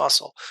versus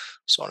muscle,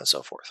 so on and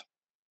so forth.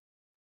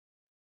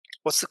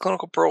 What's the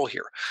clinical role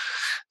here?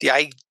 The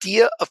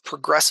idea of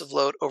progressive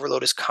load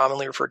overload is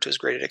commonly referred to as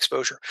graded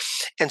exposure.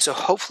 And so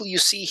hopefully you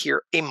see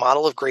here a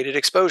model of graded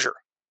exposure.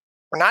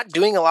 We're not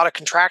doing a lot of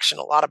contraction,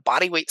 a lot of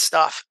body weight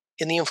stuff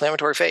in the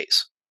inflammatory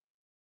phase.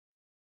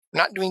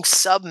 We're not doing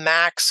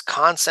submax,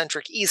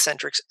 concentric,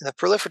 eccentrics in the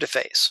proliferative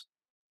phase.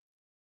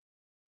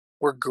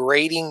 We're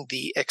grading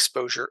the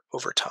exposure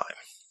over time.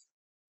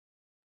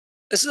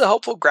 This is a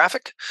helpful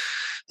graphic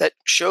that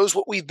shows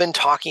what we've been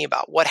talking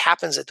about, what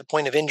happens at the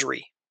point of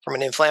injury from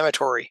an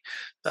inflammatory,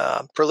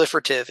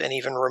 proliferative, and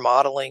even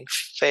remodeling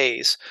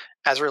phase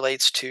as it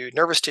relates to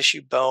nervous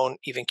tissue, bone,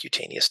 even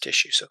cutaneous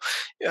tissue. So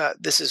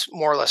this is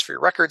more or less for your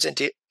records and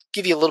to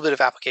give you a little bit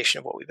of application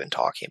of what we've been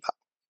talking about.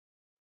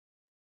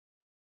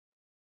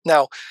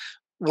 Now,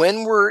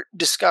 when we're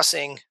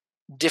discussing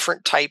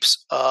different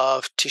types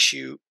of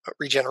tissue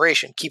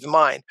regeneration, keep in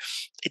mind,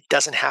 it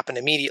doesn't happen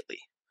immediately,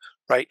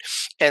 right?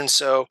 And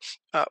so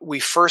we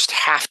first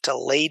have to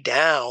lay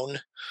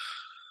down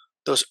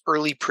those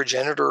early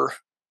progenitor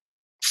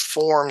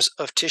forms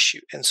of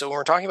tissue. And so when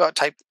we're talking about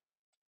type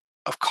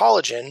of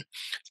collagen,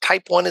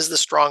 type 1 is the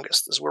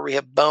strongest. This is where we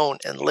have bone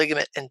and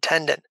ligament and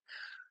tendon.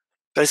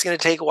 But it's going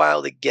to take a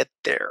while to get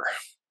there.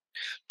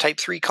 Type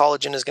 3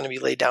 collagen is going to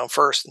be laid down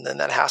first, and then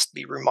that has to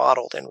be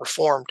remodeled and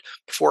reformed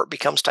before it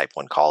becomes type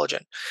 1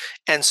 collagen.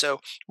 And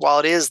so while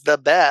it is the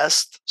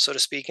best, so to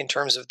speak, in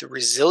terms of the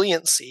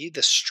resiliency,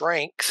 the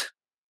strength,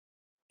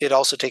 it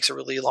also takes a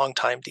really long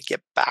time to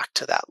get back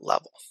to that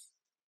level.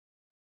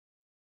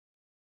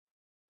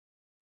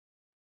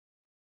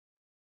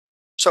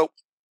 So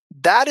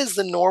that is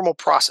the normal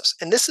process.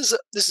 And this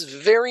is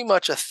very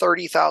much a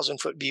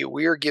 30,000-foot view.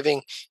 We are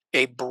giving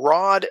a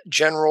broad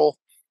general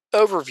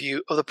overview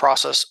of the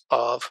process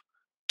of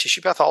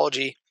tissue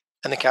pathology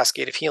and the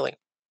cascade of healing.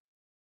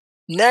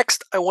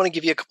 Next, I want to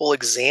give you a couple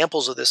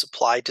examples of this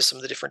applied to some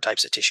of the different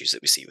types of tissues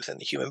that we see within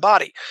the human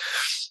body.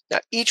 Now,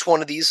 each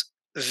one of these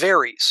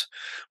varies.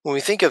 When we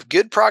think of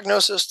good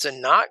prognosis to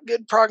not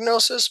good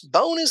prognosis,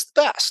 bone is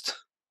the best.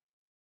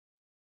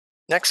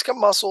 Next come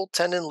muscle,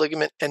 tendon,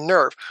 ligament, and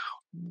nerve.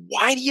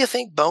 Why do you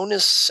think bone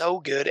is so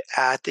good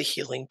at the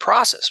healing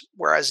process,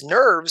 whereas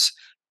nerves,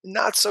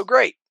 not so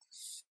great?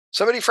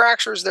 Somebody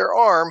fractures their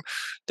arm,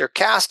 they're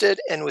casted,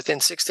 and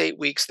within 6 to 8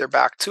 weeks, they're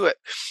back to it.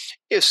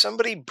 If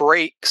somebody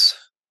breaks,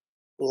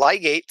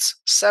 ligates,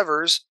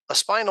 severs a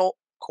spinal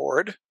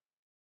cord,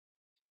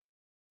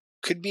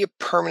 could be a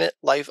permanent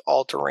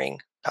life-altering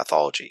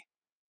pathology.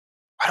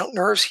 Why don't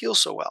nerves heal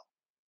so well?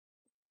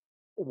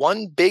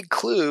 One big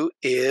clue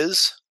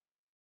is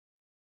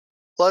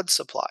blood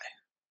supply.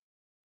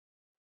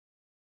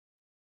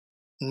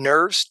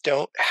 Nerves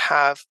don't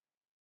have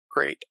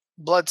great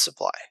blood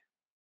supply.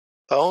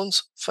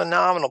 Bones,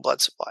 phenomenal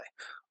blood supply.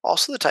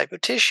 Also the type of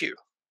tissue,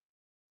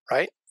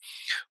 right?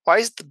 Why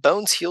is the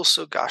bones heal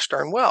so gosh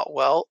darn well?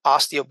 Well,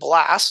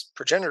 osteoblasts,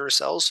 progenitor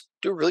cells,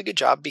 do a really good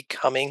job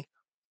becoming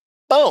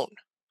bone.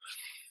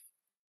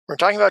 We're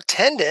talking about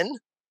tendon.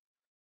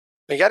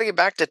 We got to get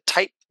back to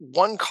type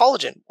 1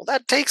 collagen. Well,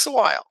 that takes a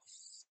while.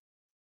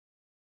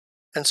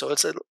 And so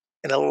it's an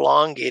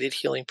elongated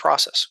healing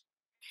process.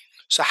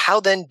 So how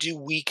then do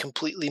we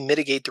completely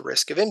mitigate the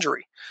risk of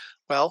injury?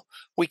 Well,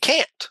 we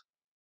can't.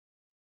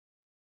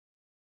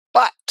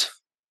 But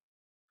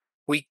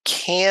we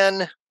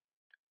can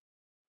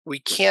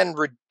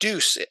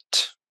reduce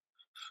it.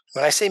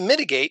 When I say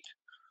mitigate,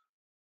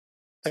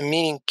 I'm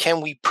meaning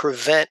can we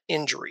prevent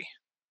injury?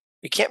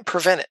 We can't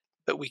prevent it,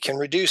 but we can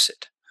reduce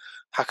it.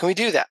 How can we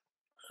do that?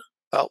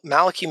 Well,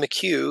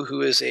 Magee,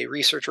 who is a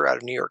researcher out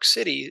of New York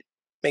City,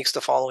 makes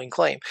the following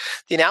claim.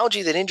 The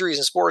analogy that injuries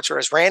in sports are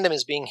as random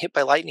as being hit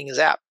by lightning is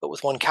apt, but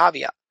with one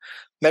caveat.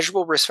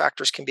 Measurable risk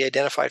factors can be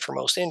identified for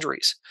most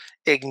injuries.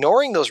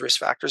 Ignoring those risk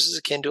factors is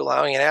akin to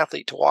allowing an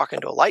athlete to walk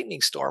into a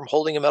lightning storm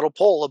holding a metal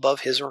pole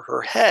above his or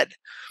her head.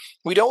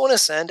 We don't want to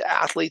send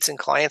athletes and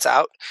clients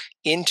out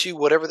into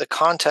whatever the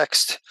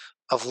context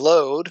of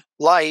load,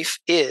 life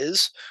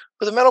is,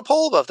 with a metal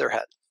pole above their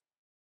head.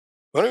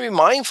 We want to be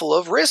mindful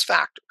of risk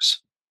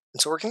factors.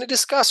 And so we're going to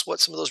discuss what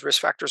some of those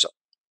risk factors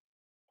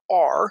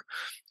are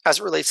as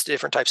it relates to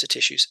different types of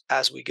tissues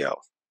as we go.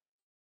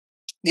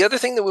 The other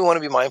thing that we want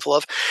to be mindful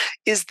of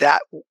is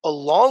that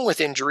along with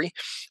injury,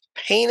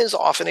 pain is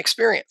often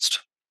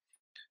experienced.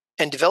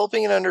 And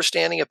developing an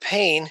understanding of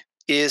pain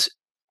is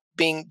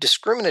being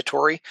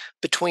discriminatory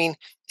between,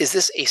 is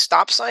this a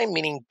stop sign,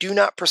 meaning do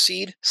not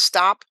proceed,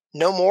 stop,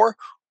 no more,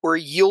 or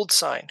a yield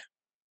sign?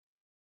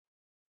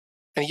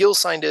 And a yield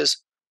sign is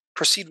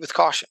proceed with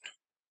caution.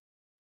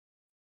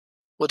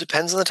 Well, it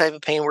depends on the type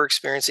of pain we're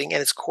experiencing and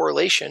its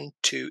correlation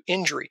to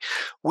injury.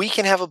 We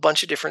can have a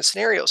bunch of different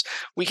scenarios.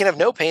 We can have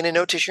no pain and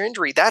no tissue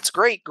injury. That's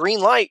great.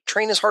 Green light.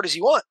 Train as hard as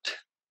you want.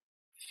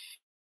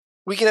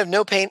 We can have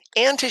no pain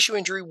and tissue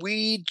injury.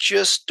 We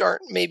just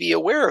aren't maybe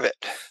aware of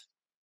it.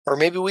 Or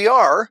maybe we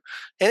are,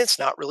 and it's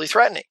not really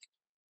threatening.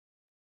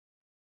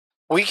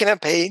 We can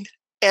have pain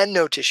and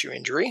no tissue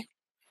injury.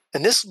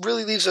 And this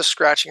really leaves us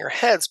scratching our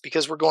heads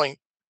because we're going,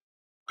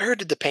 where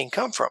did the pain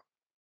come from?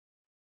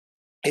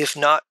 If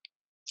not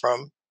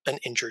from an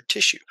injured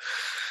tissue.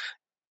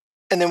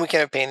 And then we can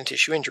have pain and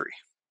tissue injury.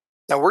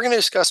 Now, we're going to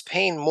discuss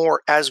pain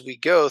more as we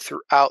go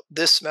throughout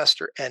this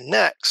semester and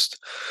next,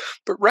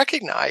 but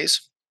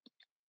recognize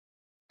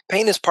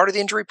pain is part of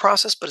the injury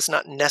process, but it's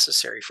not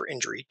necessary for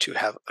injury to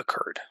have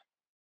occurred.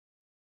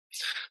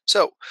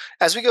 So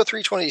as we go through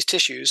each one of these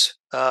tissues,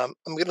 I'm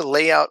going to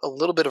lay out a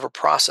little bit of a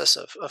process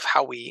of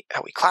how we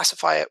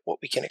classify it, what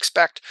we can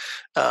expect,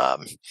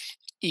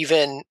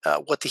 even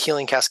what the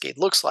healing cascade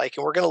looks like.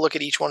 And we're going to look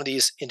at each one of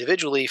these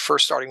individually,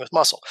 first starting with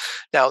muscle.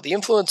 Now, the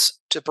influence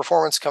to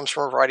performance comes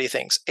from a variety of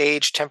things: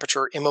 age,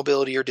 temperature,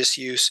 immobility, or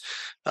disuse.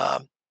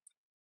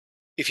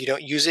 If you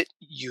don't use it,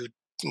 you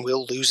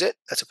will lose it.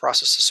 That's a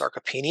process of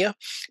sarcopenia.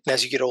 And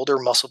as you get older,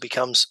 muscle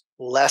becomes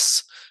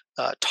less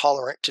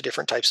tolerant to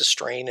different types of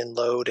strain and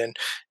load,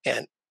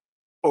 and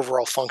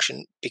overall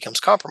function becomes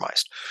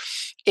compromised.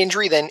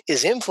 Injury then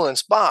is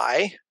influenced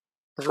by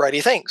A variety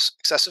of things: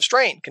 excessive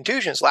strain,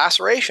 contusions,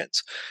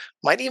 lacerations.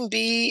 Might even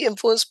be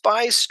influenced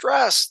by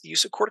stress, the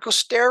use of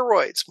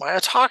corticosteroids,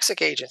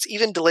 myotoxic agents,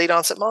 even delayed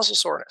onset muscle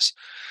soreness.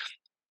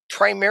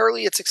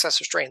 Primarily, it's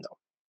excessive strain, though.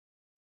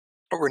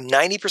 Over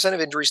 90% of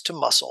injuries to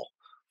muscle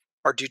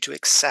are due to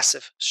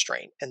excessive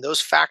strain. And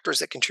those factors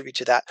that contribute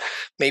to that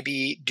may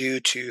be due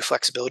to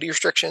flexibility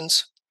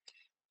restrictions,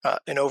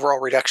 an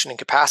overall reduction in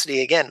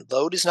capacity. Again,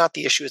 load is not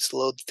the issue, it's the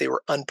load that they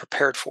were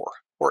unprepared for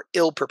or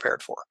ill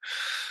prepared for.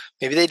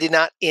 Maybe they did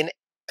not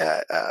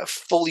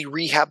fully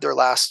rehab their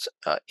last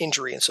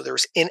injury, and so there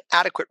was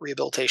inadequate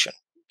rehabilitation.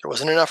 There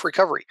wasn't enough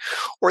recovery.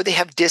 Or they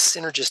have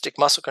dyssynergistic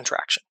muscle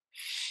contraction.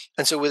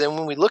 And so then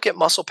when we look at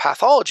muscle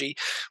pathology,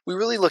 we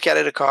really look at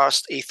it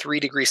across a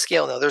 3-degree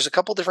scale. Now, there's a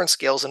couple different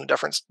scales and a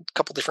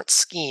couple different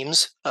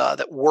schemes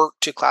that work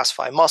to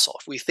classify muscle.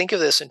 If we think of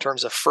this in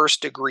terms of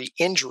first-degree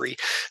injury,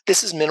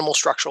 this is minimal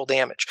structural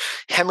damage.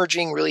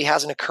 Hemorrhaging really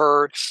hasn't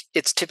occurred.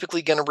 It's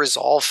typically going to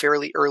resolve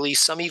fairly early.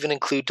 Some even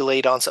include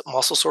delayed onset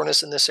muscle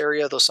soreness in this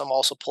area, though some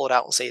also pull it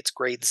out and say it's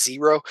grade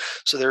 0.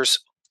 So there's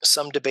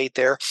some debate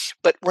there.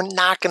 But we're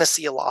not going to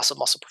see a loss of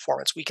muscle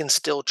performance. We can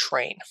still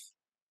train.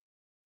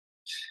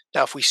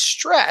 Now, if we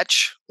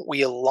stretch,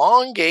 we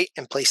elongate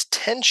and place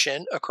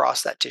tension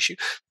across that tissue.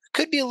 There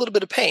could be a little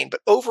bit of pain, but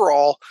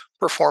overall,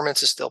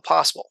 performance is still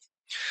possible.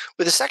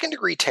 With a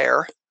second-degree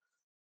tear,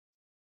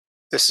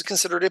 this is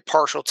considered a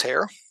partial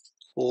tear.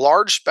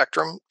 Large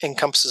spectrum,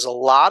 encompasses a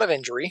lot of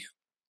injury.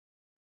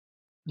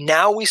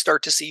 Now we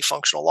start to see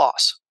functional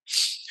loss.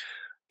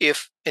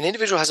 If an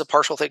individual has a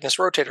partial thickness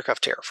rotator cuff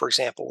tear, for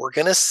example, we're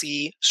going to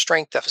see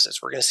strength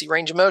deficits. We're going to see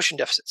range of motion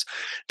deficits.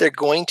 They're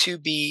going to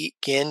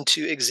begin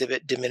to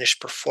exhibit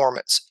diminished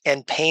performance,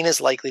 and pain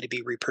is likely to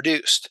be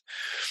reproduced.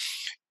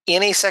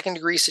 In a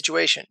second-degree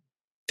situation,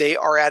 they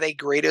are at a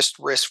greatest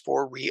risk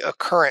for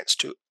reoccurrence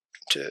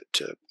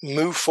to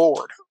move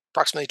forward.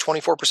 Approximately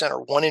 24%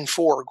 or 1 in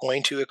 4 are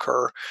going to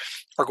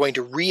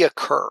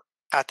reoccur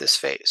at this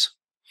phase.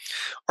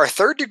 Our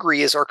third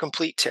degree is our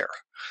complete tear.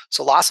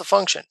 So loss of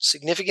function,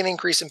 significant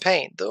increase in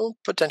pain, though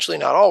potentially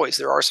not always.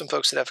 There are some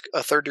folks that have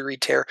a third-degree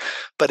tear,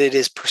 but it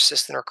is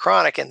persistent or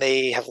chronic, and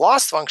they have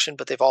lost function,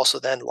 but they've also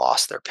then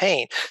lost their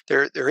pain.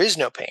 There is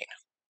no pain,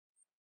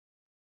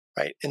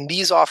 right? And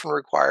these often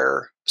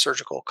require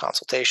surgical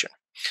consultation.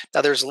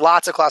 Now, there's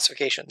lots of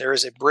classification. There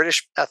is a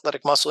British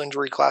athletic muscle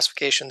injury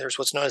classification. There's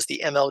what's known as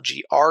the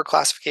MLGR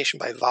classification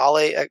by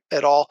Vale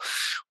et al.,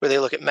 where they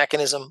look at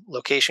mechanism,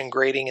 location,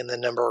 grading, and the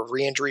number of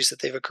re-injuries that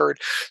they've occurred.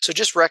 So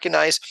just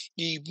recognize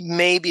you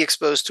may be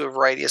exposed to a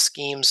variety of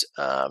schemes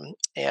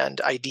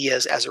and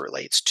ideas as it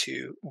relates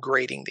to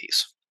grading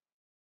these.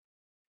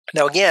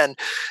 Now, again,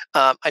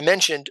 I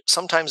mentioned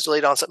sometimes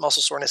delayed onset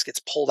muscle soreness gets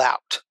pulled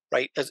out,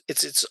 right?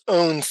 It's its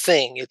own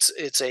thing.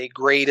 It's a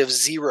grade of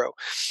 0.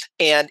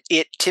 And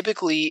it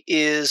typically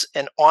is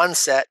an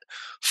onset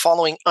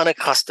following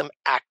unaccustomed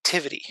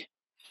activity,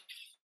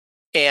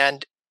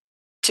 and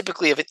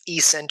typically of an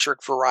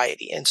eccentric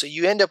variety. And so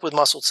you end up with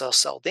muscle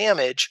cell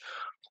damage,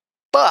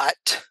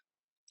 but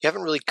you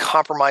haven't really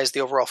compromised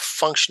the overall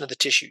function of the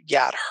tissue.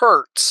 Yeah, it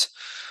hurts,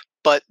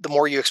 but the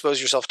more you expose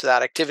yourself to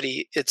that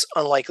activity, it's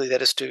unlikely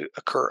that it's to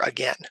occur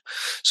again.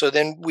 So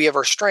then we have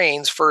our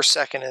strains, first,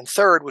 second, and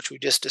third, which we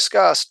just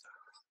discussed.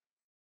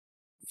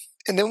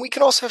 And then we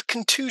can also have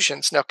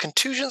contusions. Now,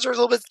 contusions are a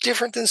little bit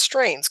different than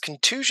strains.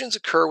 Contusions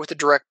occur with a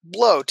direct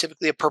blow,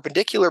 typically a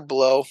perpendicular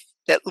blow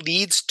that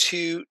leads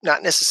to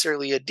not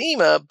necessarily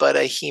edema, but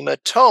a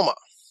hematoma,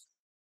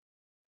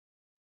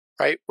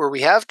 right? Where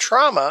we have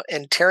trauma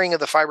and tearing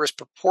of the fiber is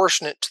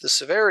proportionate to the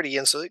severity,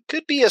 and so it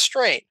could be a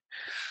strain.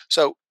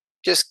 So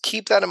just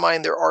keep that in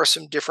mind. There are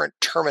some different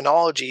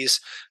terminologies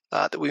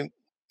that we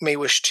may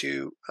wish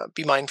to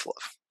be mindful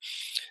of.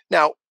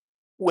 Now,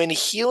 when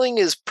healing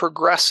is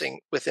progressing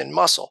within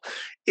muscle,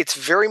 it's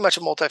very much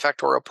a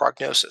multifactorial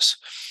prognosis.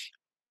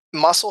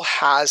 Muscle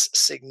has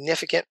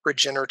significant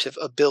regenerative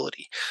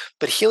ability,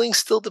 but healing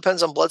still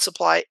depends on blood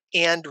supply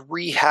and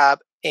rehab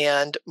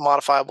and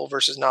modifiable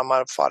versus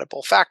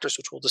non-modifiable factors,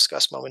 which we'll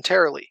discuss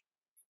momentarily.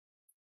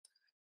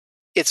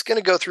 It's going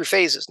to go through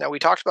phases. Now, we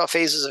talked about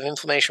phases of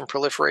inflammation,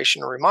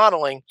 proliferation, and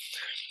remodeling.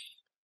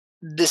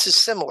 This is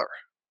similar,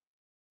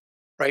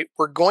 right?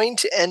 We're going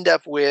to end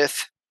up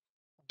with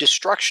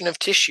destruction of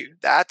tissue.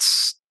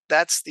 That's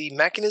the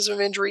mechanism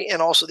of injury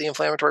and also the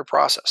inflammatory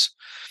process.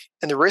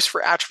 And the risk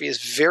for atrophy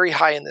is very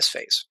high in this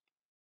phase.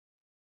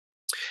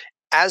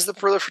 As the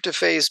proliferative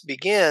phase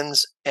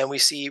begins and we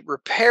see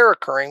repair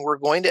occurring, we're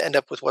going to end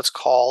up with what's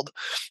called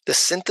the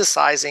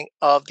synthesizing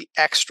of the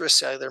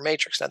extracellular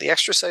matrix. Now, the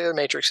extracellular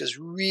matrix is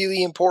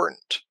really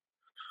important.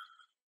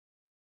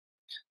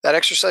 That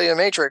extracellular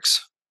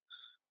matrix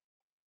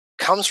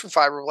comes from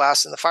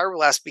fibroblasts, and the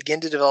fibroblasts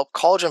begin to develop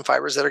collagen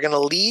fibers that are going to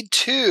lead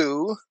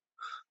to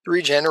the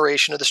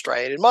regeneration of the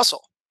striated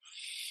muscle.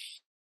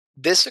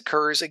 This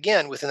occurs,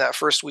 again, within that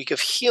first week of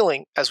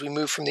healing as we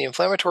move from the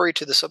inflammatory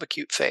to the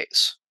subacute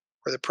phase,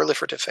 or the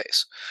proliferative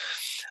phase.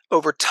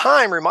 Over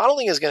time,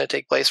 remodeling is going to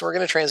take place, and we're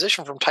going to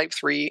transition from type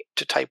 3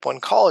 to type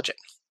 1 collagen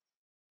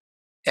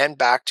and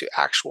back to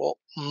actual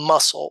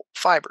muscle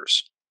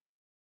fibers.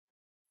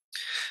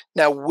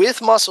 Now,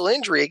 with muscle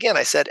injury, again,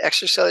 I said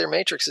extracellular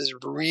matrix is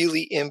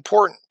really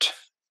important.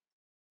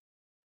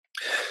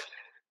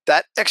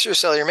 That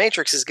extracellular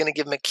matrix is going to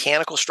give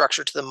mechanical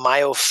structure to the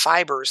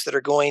myofibers that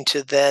are going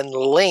to then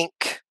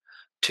link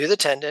to the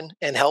tendon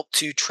and help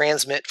to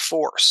transmit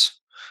force.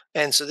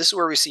 And so this is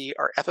where we see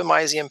our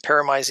epimysium,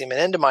 paramysium,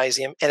 and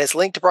endomysium, and it's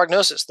linked to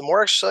prognosis. The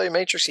more extracellular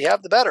matrix you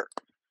have, the better.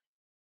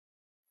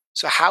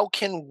 So how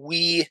can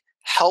we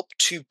help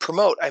to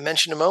promote? I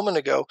mentioned a moment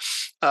ago,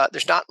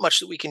 there's not much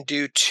that we can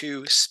do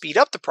to speed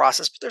up the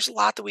process, but there's a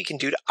lot that we can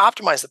do to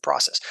optimize the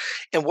process.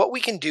 And what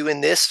we can do in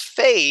this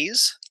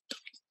phase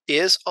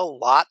is a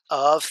lot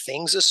of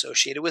things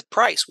associated with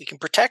price. We can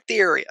protect the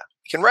area.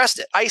 We can rest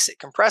it, ice it,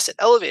 compress it,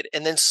 elevate it,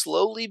 and then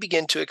slowly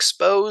begin to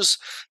expose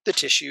the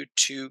tissue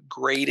to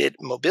graded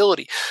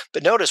mobility.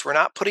 But notice we're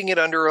not putting it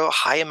under a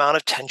high amount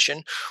of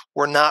tension.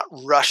 We're not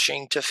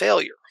rushing to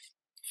failure.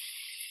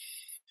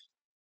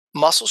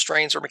 Muscle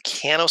strains are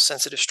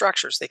mechanosensitive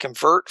structures. They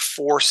convert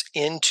force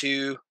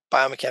into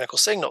biomechanical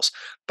signals.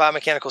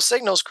 Biomechanical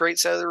signals create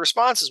cellular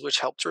responses, which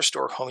help to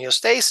restore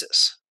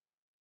homeostasis.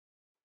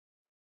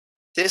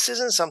 This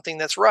isn't something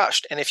that's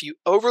rushed. And if you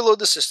overload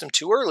the system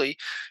too early,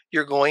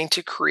 you're going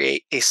to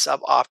create a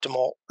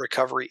suboptimal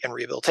recovery and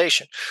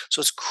rehabilitation.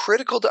 So it's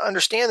critical to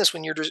understand this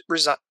when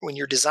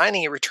you're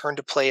designing a return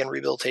to play and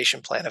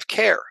rehabilitation plan of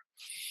care.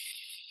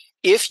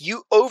 If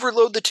you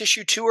overload the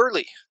tissue too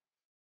early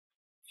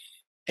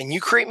and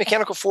you create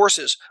mechanical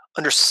forces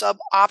under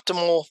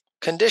suboptimal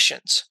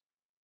conditions,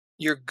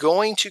 you're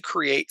going to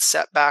create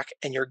setback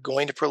and you're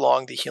going to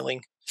prolong the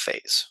healing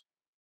phase.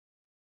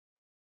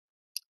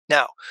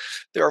 Now,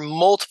 there are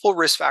multiple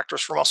risk factors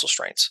for muscle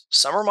strains.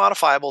 Some are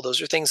modifiable.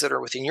 Those are things that are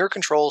within your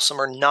control.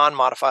 Some are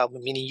non-modifiable,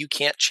 meaning you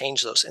can't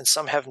change those, and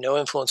some have no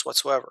influence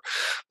whatsoever.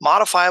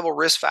 Modifiable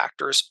risk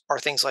factors are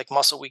things like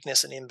muscle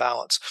weakness and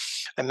imbalance.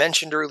 I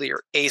mentioned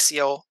earlier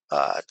ACL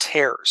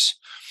tears.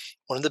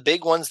 One of the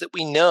big ones that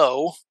we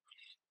know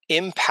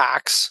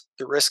impacts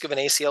the risk of an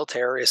ACL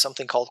tear is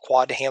something called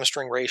quad to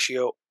hamstring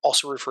ratio,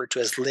 also referred to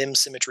as limb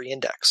symmetry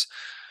index.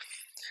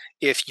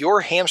 If your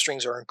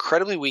hamstrings are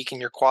incredibly weak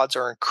and your quads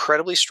are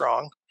incredibly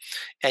strong,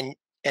 and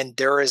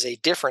there is a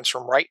difference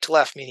from right to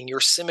left, meaning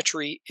your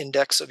symmetry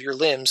index of your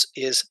limbs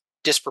is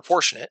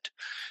disproportionate,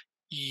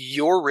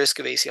 your risk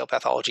of ACL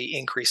pathology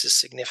increases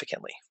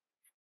significantly.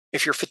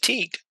 If you're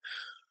fatigued,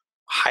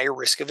 higher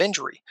risk of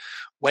injury.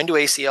 When do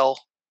ACL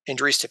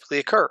injuries typically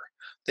occur?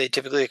 They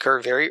typically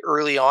occur very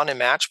early on in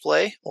match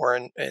play or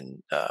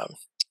in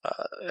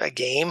a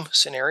game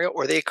scenario,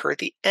 or they occur at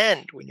the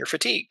end when you're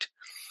fatigued.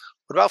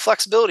 What about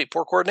flexibility,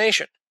 poor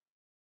coordination?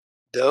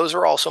 Those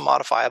are also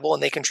modifiable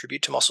and they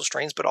contribute to muscle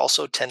strains, but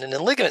also tendon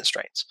and ligament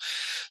strains.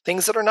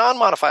 Things that are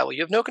non-modifiable,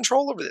 you have no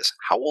control over this.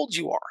 How old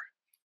you are.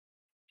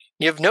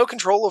 You have no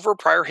control over a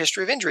prior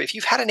history of injury. If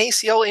you've had an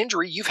ACL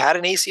injury, you've had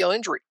an ACL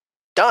injury.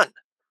 Done.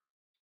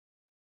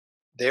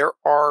 There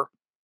are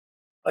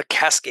a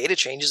cascade of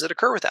changes that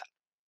occur with that.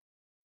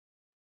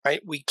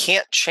 Right? We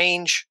can't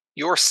change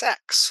your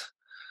sex.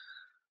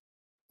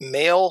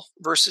 Male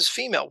versus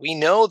female. We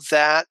know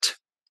that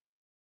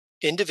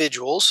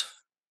individuals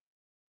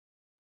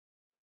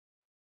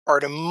are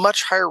at a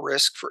much higher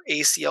risk for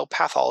ACL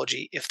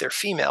pathology if they're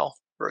female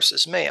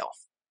versus male.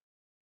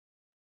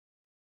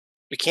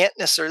 We can't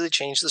necessarily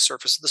change the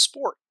surface of the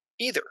sport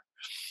either.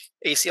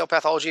 ACL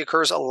pathology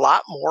occurs a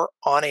lot more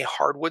on a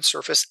hardwood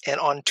surface and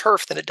on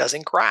turf than it does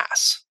in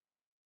grass.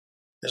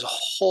 There's a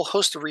whole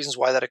host of reasons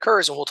why that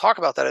occurs, and we'll talk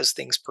about that as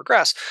things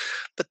progress,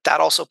 but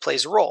that also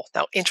plays a role.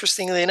 Now,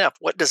 interestingly enough,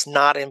 what does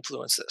not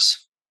influence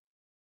this?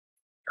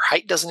 Your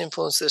height doesn't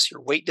influence this,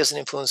 your weight doesn't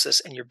influence this,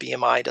 and your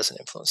BMI doesn't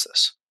influence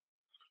this.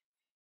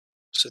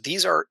 So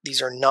these are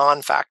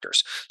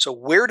non-factors. So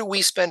where do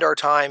we spend our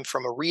time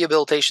from a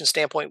rehabilitation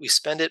standpoint? We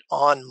spend it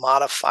on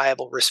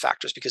modifiable risk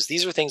factors because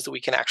these are things that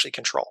we can actually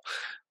control.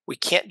 We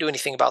can't do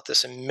anything about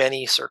this in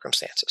many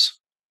circumstances.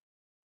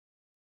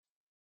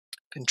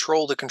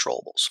 Control the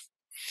controllables.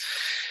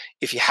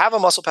 If you have a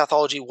muscle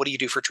pathology, what do you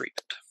do for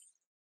treatment?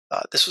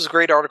 This was a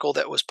great article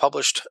that was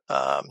published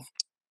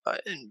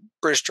in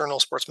British Journal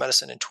of Sports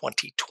Medicine in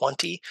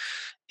 2020.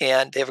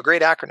 And they have a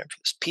great acronym for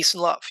this: peace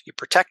and love. You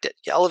protect it,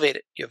 you elevate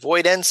it, you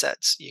avoid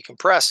NSAIDs, you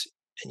compress,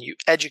 and you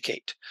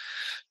educate.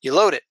 You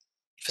load it,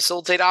 you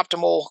facilitate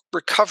optimal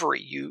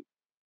recovery, you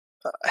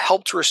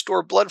help to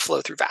restore blood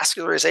flow through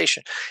vascularization,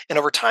 and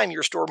over time you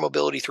restore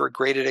mobility through a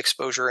graded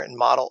exposure and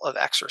model of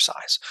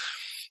exercise.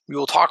 We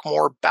will talk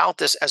more about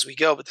this as we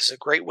go, but this is a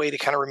great way to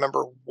kind of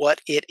remember what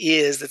it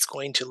is that's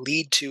going to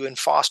lead to and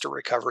foster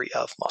recovery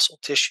of muscle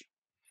tissue.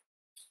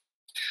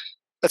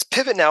 Let's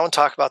pivot now and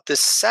talk about this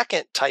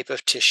second type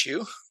of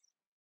tissue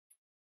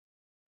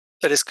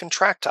that is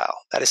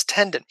contractile, that is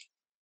tendon.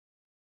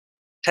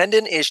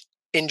 Tendon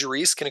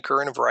injuries can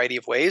occur in a variety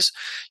of ways.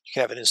 You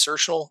can have an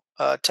insertional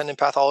tendon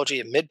pathology,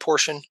 a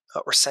mid-portion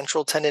or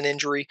central tendon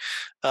injury,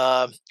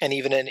 and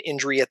even an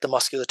injury at the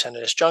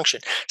musculotendinous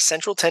junction.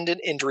 Central tendon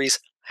injuries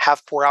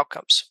have poor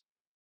outcomes.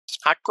 It's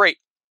not great.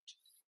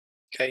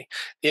 Okay,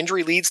 the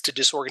injury leads to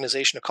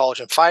disorganization of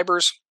collagen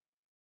fibers.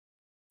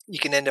 You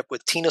can end up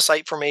with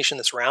tenocyte formation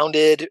that's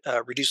rounded,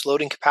 reduced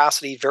loading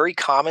capacity. Very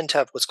common to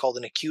have what's called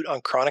an acute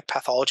on chronic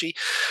pathology,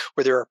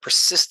 where there are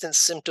persistent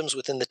symptoms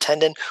within the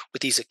tendon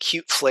with these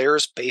acute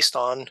flares based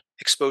on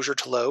exposure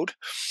to load.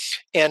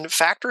 And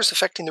factors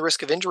affecting the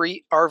risk of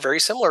injury are very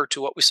similar to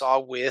what we saw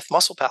with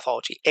muscle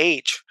pathology: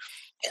 age,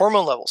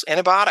 hormone levels,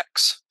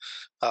 antibiotics,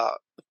 uh,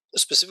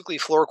 specifically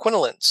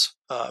fluoroquinolines,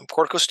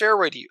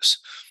 corticosteroid use,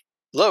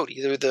 load,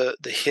 either the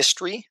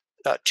history,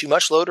 too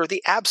much load, or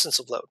the absence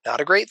of load.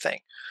 Not a great thing.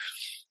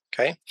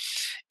 Okay.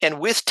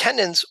 And with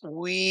tendons,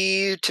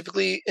 we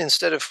typically,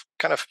 instead of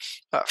kind of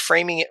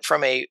framing it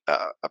from a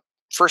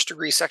first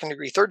degree, second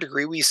degree, third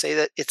degree, we say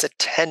that it's a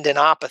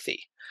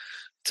tendinopathy.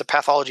 It's a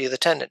pathology of the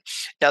tendon.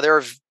 Now, there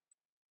are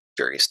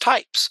various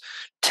types.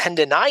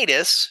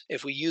 Tendinitis,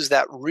 if we use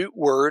that root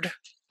word,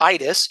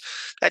 itis,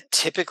 that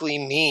typically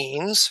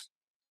means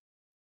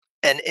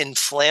an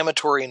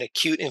inflammatory and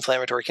acute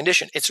inflammatory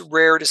condition. It's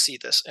rare to see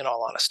this, in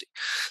all honesty.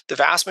 The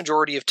vast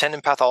majority of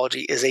tendon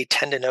pathology is a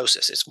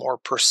tendinosis. It's more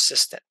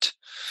persistent.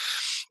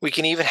 We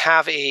can even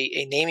have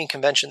a naming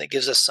convention that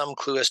gives us some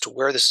clue as to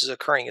where this is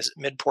occurring. Is it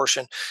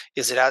mid-portion?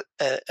 Is it at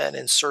an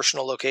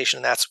insertional location?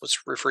 And that's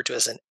what's referred to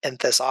as an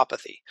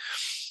enthesopathy.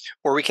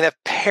 Or we can have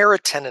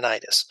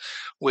peritendinitis,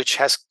 which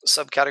has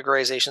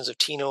subcategorizations of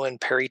teno and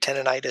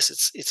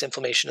peritendinitis. It's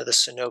inflammation of the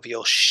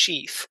synovial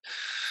sheath.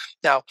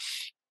 Now,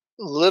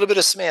 a little bit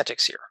of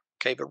semantics here,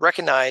 okay, but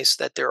recognize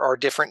that there are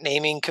different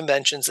naming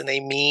conventions, and they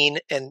mean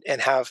and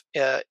have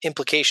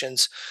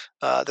implications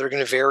that are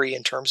going to vary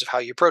in terms of how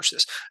you approach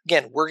this.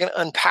 Again, we're going to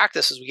unpack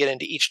this as we get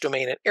into each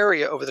domain and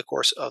area over the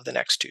course of the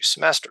next 2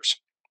 semesters.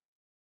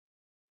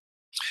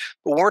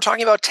 But when we're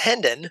talking about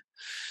tendon,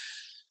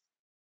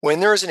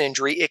 when there is an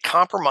injury, it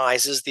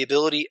compromises the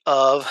ability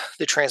of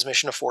the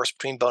transmission of force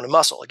between bone and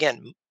muscle.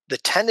 Again, the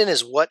tendon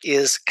is what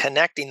is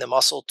connecting the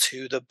muscle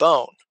to the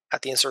bone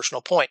at the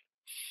insertional point.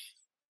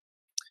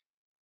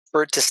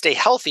 For it to stay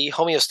healthy,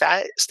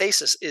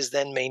 homeostasis is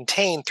then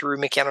maintained through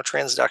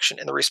mechanotransduction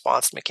and the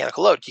response to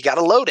mechanical load. You got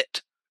to load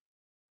it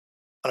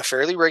on a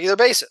fairly regular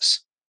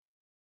basis.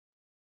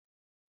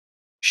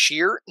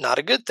 Shear, not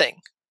a good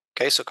thing.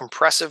 Okay, so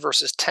compressive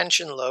versus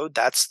tension load,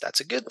 that's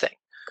a good thing,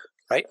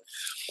 right?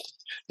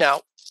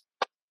 Now,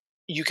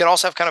 you can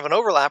also have kind of an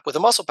overlap with a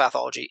muscle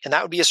pathology, and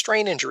that would be a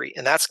strain injury,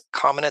 and that's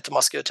common at the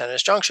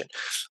musculotendinous junction.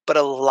 But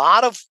a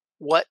lot of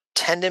what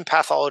tendon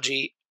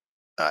pathology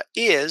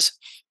is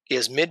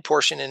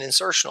mid-portion and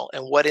insertional.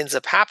 And what ends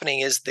up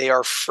happening is they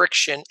are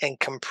friction and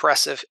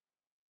compressive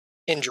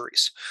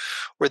injuries,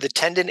 where the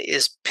tendon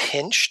is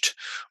pinched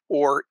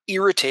or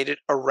irritated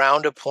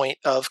around a point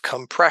of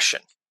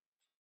compression.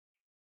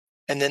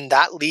 And then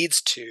that leads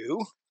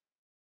to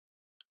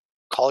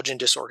collagen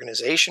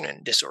disorganization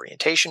and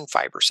disorientation,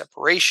 fiber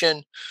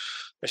separation.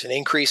 There's an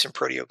increase in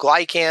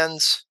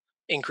proteoglycans,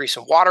 increase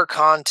in water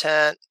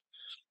content,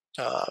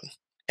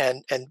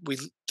 and we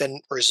then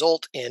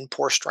result in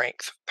poor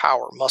strength,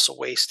 power, muscle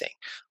wasting,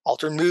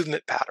 altered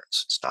movement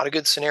patterns. It's not a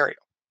good scenario.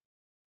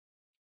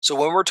 So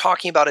when we're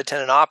talking about a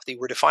tendinopathy,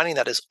 we're defining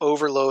that as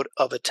overload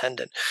of a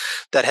tendon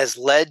that has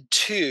led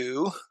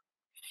to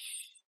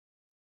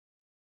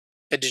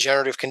a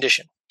degenerative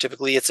condition.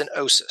 Typically, it's an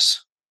osis,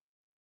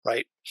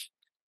 right?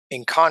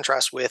 In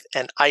contrast with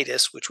an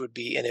itis, which would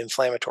be an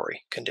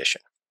inflammatory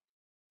condition.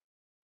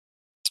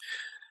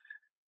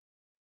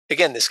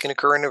 Again, this can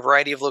occur in a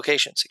variety of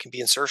locations. It can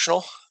be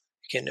insertional.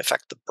 It can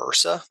affect the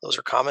bursa. Those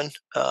are common.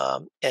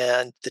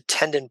 And the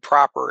tendon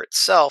proper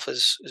itself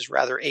is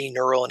rather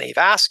aneural and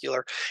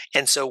avascular.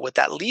 And so what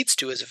that leads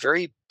to is a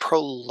very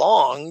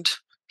prolonged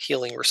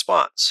healing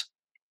response.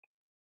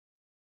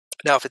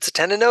 Now, if it's a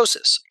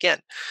tendinosis, again,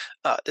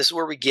 this is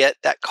where we get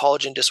that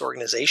collagen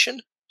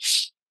disorganization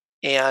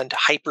and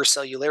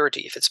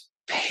hypercellularity. If it's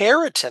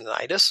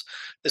peritendinitis,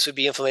 this would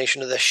be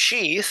inflammation of the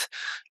sheath.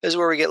 This is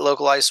where we get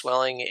localized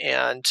swelling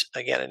and,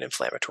 again, an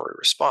inflammatory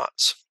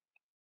response.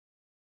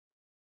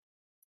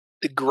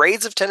 The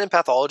grades of tendon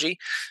pathology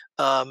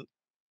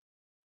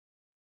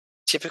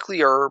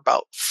typically are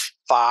about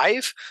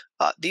 5.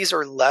 These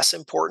are less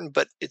important,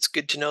 but it's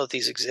good to know that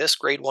these exist.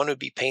 Grade 1 would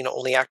be pain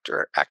only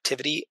after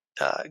activity.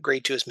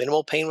 Grade 2 is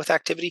minimal pain with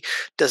activity,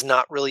 does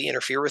not really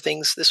interfere with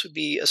things. This would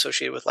be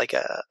associated with like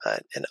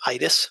an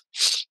itis.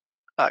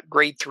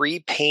 Grade 3,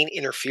 pain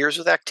interferes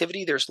with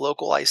activity. There's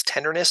localized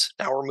tenderness.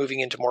 Now we're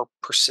moving into more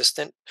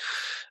persistent.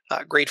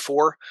 Grade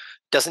 4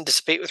 doesn't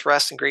dissipate with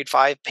rest. And grade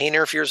 5, pain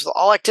interferes with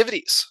all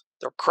activities.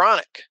 They're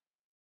chronic,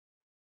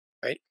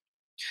 right?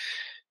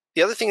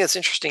 The other thing that's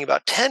interesting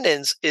about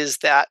tendons is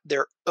that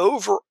their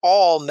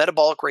overall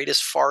metabolic rate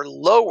is far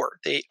lower.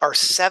 They are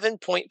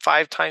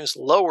 7.5 times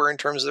lower in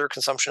terms of their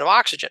consumption of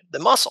oxygen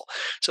than muscle.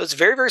 So it's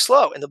very, very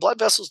slow. And the blood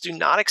vessels do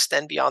not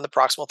extend beyond the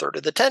proximal third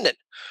of the tendon,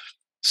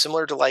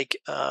 similar to like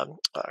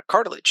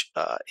cartilage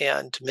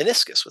and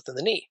meniscus within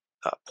the knee,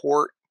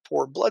 poor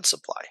blood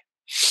supply.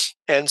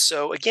 And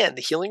so again,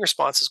 the healing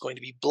response is going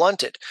to be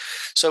blunted.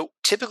 So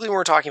typically when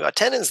we're talking about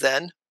tendons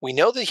then, we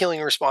know the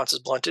healing response is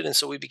blunted, and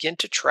so we begin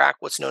to track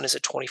what's known as a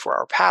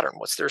 24-hour pattern.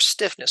 What's their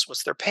stiffness?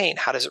 What's their pain?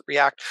 How does it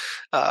react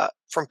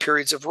from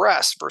periods of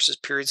rest versus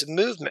periods of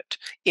movement?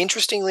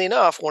 Interestingly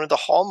enough, one of the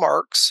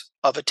hallmarks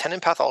of a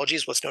tendon pathology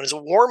is what's known as a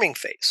warming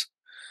phase.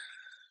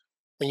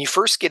 When you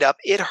first get up,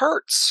 it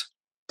hurts.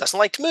 Doesn't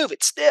like to move.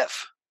 It's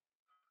stiff.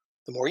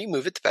 The more you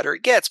move it, the better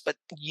it gets, but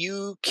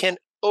you can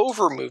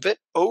overmove it,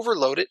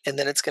 overload it, and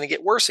then it's going to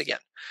get worse again.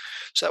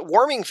 So that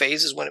warming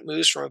phase is when it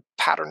moves from a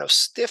pattern of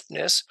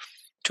stiffness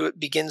to it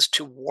begins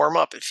to warm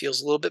up. It feels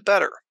a little bit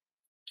better.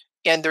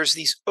 And there's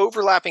these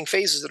overlapping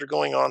phases that are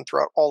going on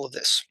throughout all of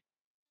this.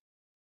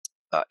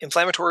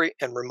 Inflammatory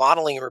and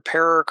remodeling and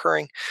repair are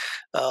occurring.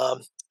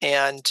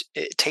 And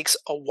it takes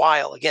a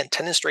while. Again,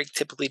 tendon strength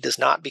typically does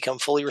not become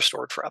fully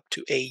restored for up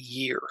to a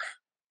year.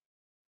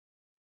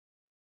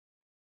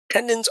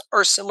 Tendons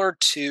are similar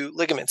to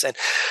ligaments. And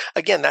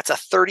again, that's a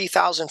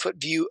 30,000-foot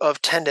view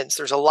of tendons.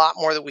 There's a lot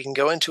more that we can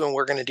go into, and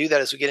we're going to do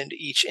that as we get into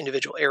each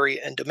individual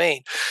area and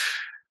domain.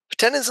 But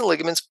tendons and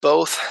ligaments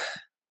both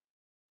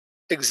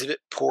exhibit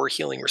poor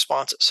healing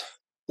responses.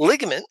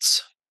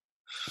 Ligaments,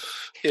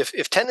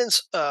 if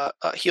tendons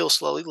heal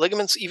slowly,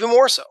 ligaments even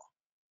more so.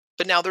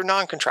 But now they're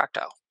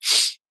non-contractile.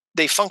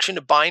 They function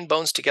to bind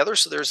bones together,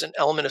 so there's an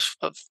element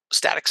of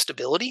static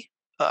stability.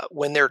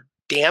 When they're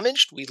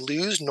damaged, we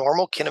lose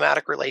normal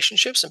kinematic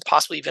relationships and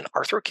possibly even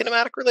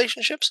arthrokinematic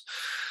relationships.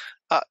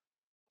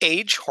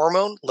 Age,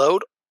 hormone,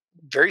 load,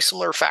 very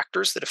similar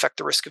factors that affect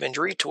the risk of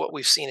injury to what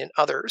we've seen in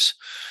others.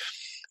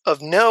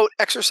 Of note,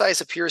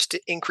 exercise appears to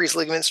increase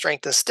ligament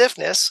strength and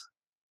stiffness,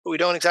 but we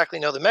don't exactly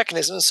know the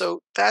mechanism,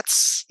 so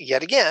that's,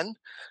 yet again,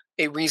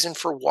 a reason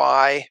for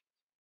why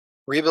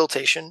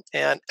rehabilitation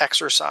and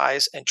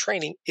exercise and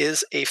training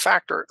is a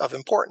factor of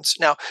importance.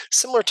 Now,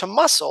 similar to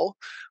muscle,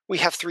 we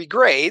have 3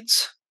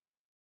 grades.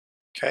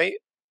 Okay,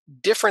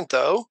 different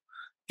though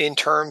in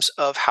terms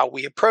of how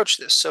we approach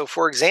this. So,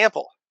 for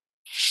example,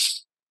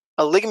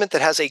 a ligament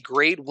that has a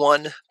grade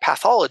 1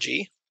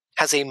 pathology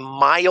has a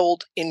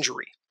mild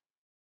injury.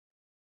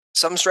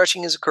 Some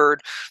stretching has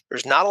occurred.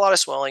 There's not a lot of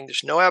swelling.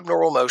 There's no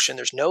abnormal motion.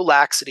 There's no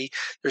laxity.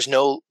 There's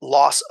no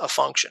loss of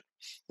function.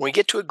 When we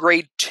get to a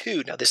grade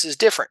 2, now this is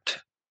different,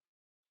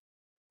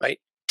 right?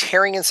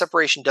 Tearing and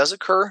separation does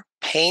occur.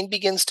 Pain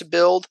begins to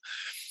build.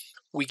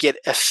 We get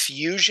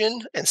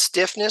effusion and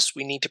stiffness.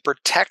 We need to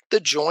protect the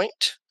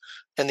joint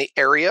and the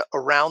area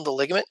around the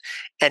ligament.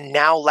 And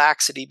now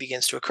laxity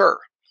begins to occur.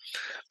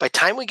 By the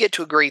time we get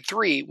to a grade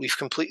 3, we've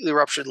completely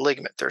ruptured the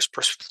ligament. There's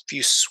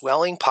profuse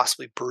swelling,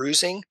 possibly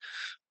bruising.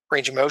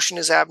 Range of motion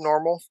is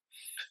abnormal.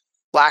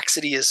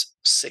 Laxity is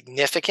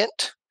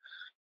significant.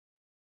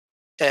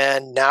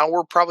 And now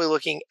we're probably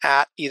looking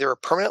at either a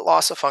permanent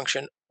loss of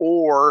function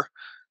or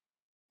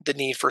the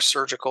need for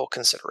surgical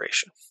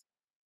consideration.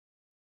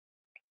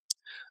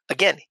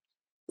 Again,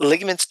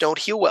 ligaments don't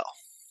heal well.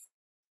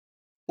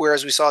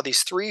 Whereas we saw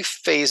these 3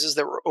 phases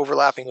that were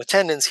overlapping with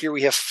tendons, here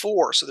we have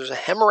 4. So there's a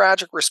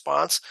hemorrhagic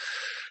response,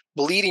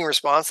 bleeding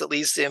response that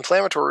leads to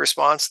inflammatory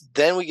response.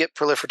 Then we get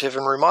proliferative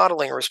and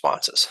remodeling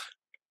responses.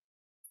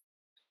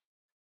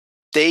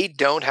 They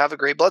don't have a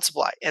great blood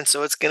supply. And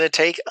so it's going to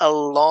take a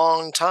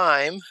long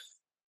time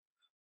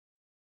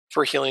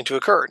for healing to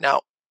occur.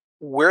 Now,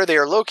 where they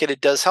are located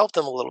does help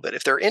them a little bit.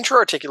 If they're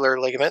intra-articular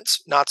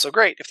ligaments, not so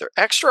great. If they're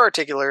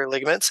extra-articular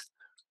ligaments,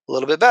 a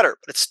little bit better,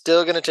 but it's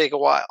still going to take a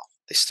while.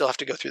 They still have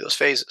to go through those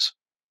phases.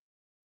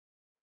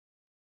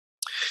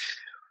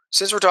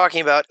 Since we're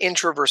talking about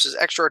intra versus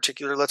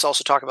extra-articular, let's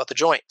also talk about the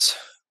joints.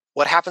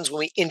 What happens when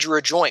we injure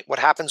a joint? What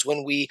happens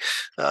when we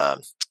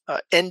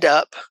end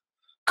up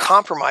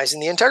compromising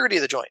the integrity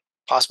of the joint,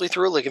 possibly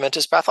through a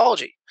ligamentous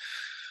pathology?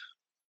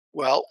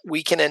 Well,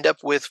 we can end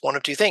up with one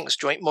of 2 things.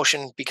 Joint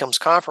motion becomes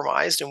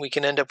compromised, and we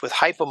can end up with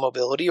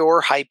hypomobility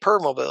or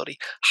hypermobility.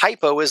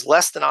 Hypo is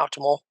less than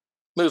optimal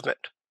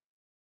movement,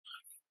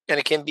 and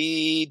it can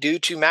be due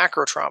to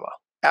macro trauma,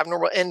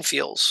 abnormal end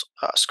fields,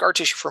 scar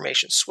tissue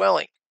formation,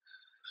 swelling.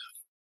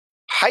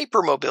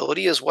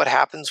 Hypermobility is what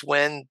happens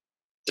when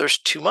there's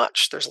too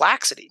much. There's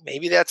laxity.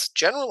 Maybe that's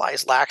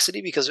generalized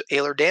laxity because of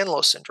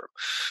Ehlers-Danlos syndrome.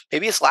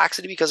 Maybe it's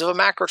laxity because of a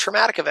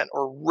macrotraumatic event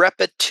or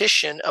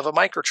repetition of a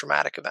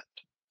microtraumatic event.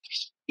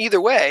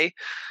 Either way,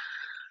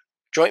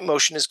 joint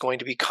motion is going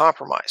to be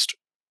compromised.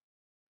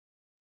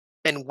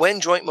 And when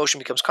joint motion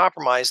becomes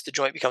compromised, the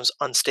joint becomes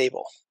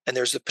unstable, and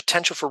there's the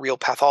potential for real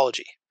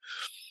pathology.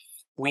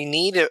 We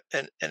need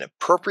an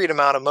appropriate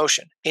amount of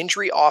motion.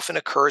 Injury often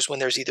occurs when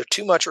there's either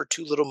too much or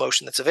too little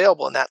motion that's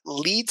available, and that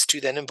leads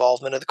to then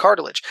involvement of the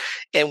cartilage.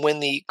 And when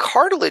the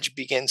cartilage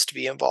begins to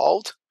be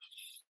involved,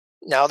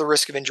 now the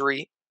risk of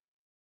injury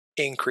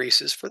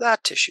increases for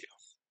that tissue.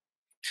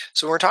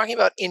 So when we're talking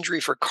about injury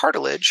for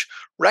cartilage,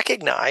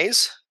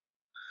 recognize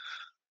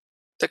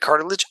that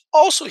cartilage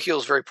also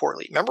heals very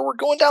poorly. Remember, we're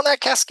going down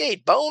that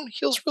cascade. Bone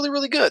heals really,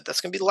 really good. That's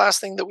going to be the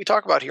last thing that we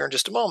talk about here in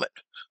just a moment,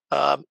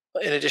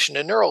 in addition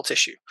to neural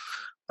tissue,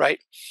 right?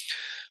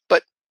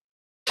 But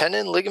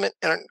tendon, ligament,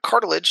 and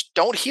cartilage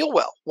don't heal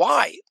well.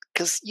 Why?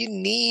 Because you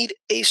need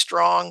a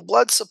strong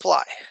blood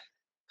supply.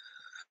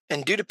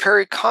 And due to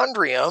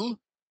perichondrium,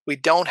 we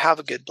don't have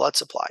a good blood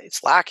supply.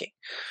 It's lacking.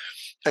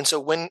 And so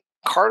when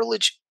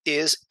cartilage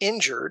is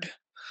injured,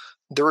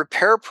 the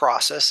repair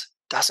process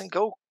doesn't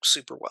go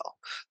super well.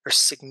 There's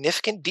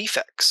significant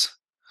defects.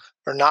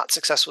 Are not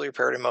successfully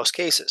repaired in most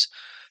cases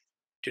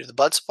due to the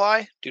blood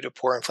supply, due to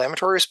poor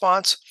inflammatory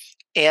response,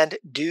 and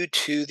due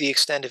to the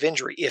extent of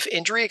injury. If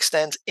injury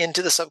extends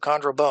into the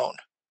subchondral bone,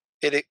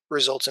 it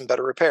results in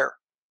better repair.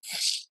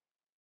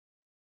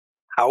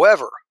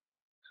 However,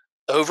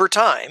 over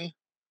time,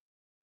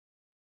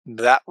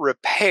 that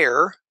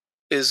repair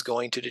is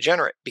going to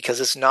degenerate because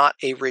it's not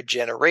a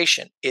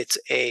regeneration, it's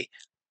a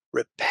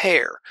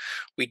repair.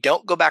 We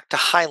don't go back to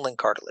hyaline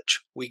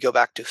cartilage, we go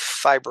back to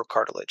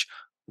fibrocartilage.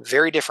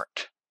 Very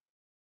different.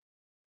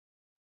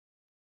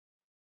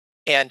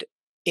 And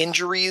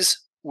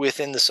injuries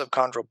within the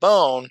subchondral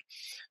bone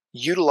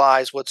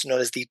utilize what's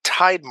known as the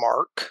tide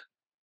mark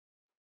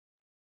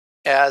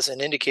as an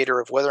indicator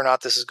of whether or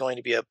not this is going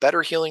to be a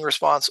better healing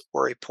response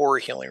or a poor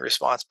healing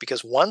response,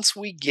 because once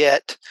we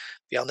get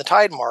beyond the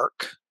tide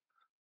mark,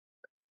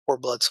 poor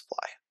blood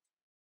supply.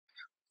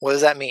 What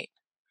does that mean?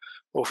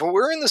 Well, if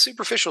we're in the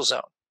superficial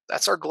zone,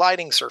 that's our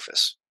gliding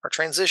surface, our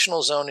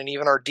transitional zone, and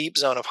even our deep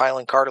zone of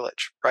hyaline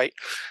cartilage, right?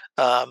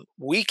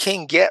 We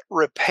can get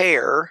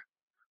repair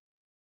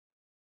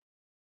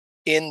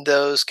in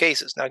those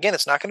cases. Now, again,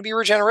 it's not going to be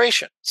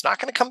regeneration. It's not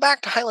going to come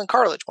back to hyaline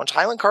cartilage. Once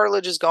hyaline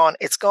cartilage is gone,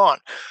 it's gone.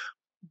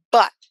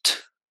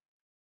 But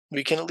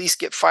we can at least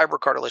get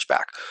fibrocartilage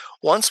back.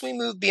 Once we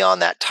move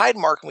beyond that tide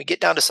mark and we get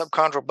down to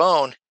subchondral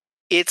bone,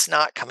 it's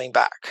not coming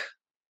back.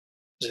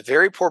 There's a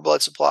very poor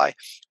blood supply.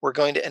 We're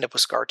going to end up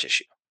with scar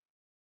tissue.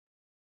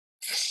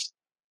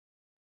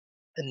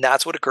 And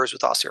that's what occurs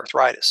with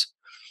osteoarthritis.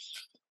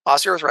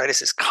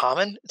 Osteoarthritis is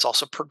common. It's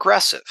also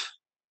progressive.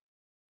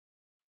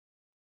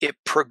 It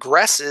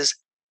progresses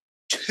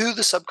to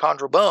the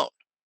subchondral bone,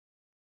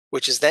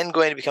 which is then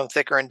going to become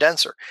thicker and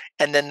denser.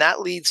 And then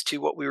that leads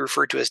to what we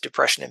refer to as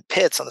depression and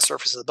pits on the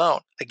surface of the bone.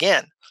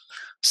 Again,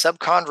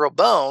 subchondral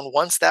bone,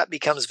 once that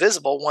becomes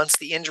visible, once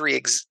the injury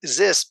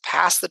exists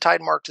past the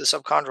tide mark to the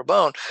subchondral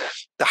bone,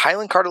 the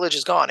hyaline cartilage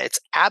is gone. It's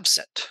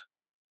absent.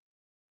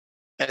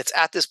 And it's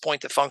at this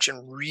point that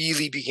function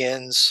really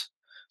begins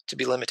to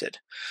be limited.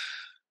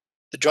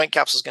 The joint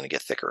capsule is going to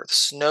get thicker. The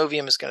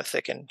synovium is going to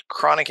thicken.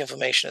 Chronic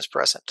inflammation is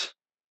present.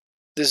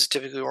 This is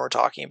typically when we're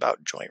talking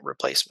about joint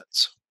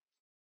replacements.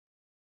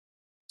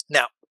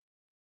 Now,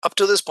 up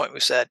to this point,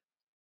 we've said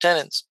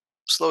tendons,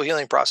 slow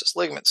healing process,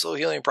 ligament, slow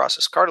healing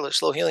process, cartilage,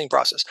 slow healing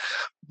process.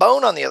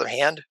 Bone, on the other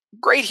hand,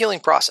 great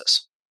healing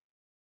process.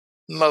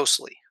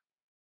 Mostly.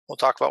 We'll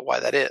talk about why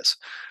that is.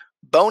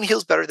 Bone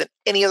heals better than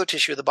any other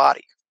tissue of the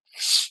body.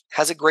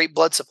 Has a great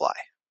blood supply.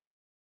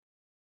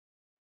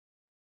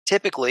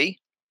 Typically,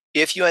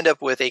 if you end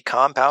up with a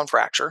compound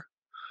fracture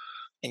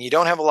and you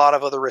don't have a lot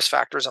of other risk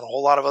factors and a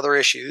whole lot of other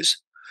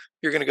issues,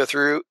 you're going to go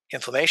through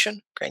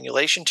inflammation,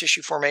 granulation,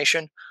 tissue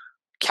formation,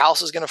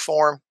 callus is going to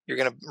form, you're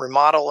going to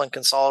remodel and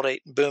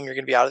consolidate, and boom, you're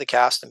going to be out of the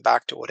cast and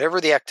back to whatever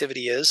the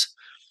activity is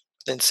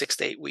within 6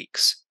 to 8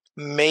 weeks.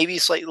 Maybe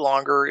slightly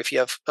longer if you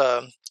have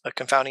a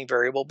confounding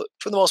variable, but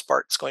for the most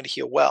part, it's going to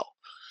heal well.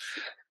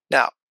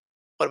 Now,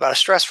 what about a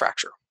stress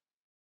fracture?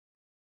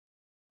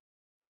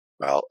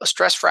 Well, a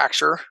stress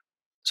fracture,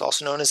 it's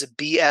also known as a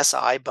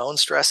BSI, bone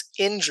stress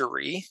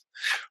injury,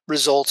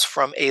 results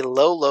from a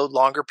low load,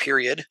 longer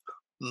period,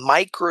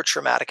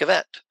 microtraumatic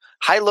event.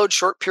 High load,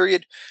 short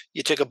period,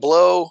 you took a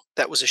blow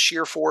that was a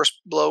shear force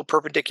blow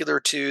perpendicular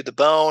to the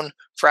bone,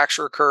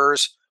 fracture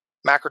occurs,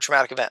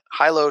 macrotraumatic event.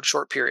 High load,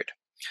 short period.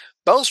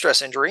 Bone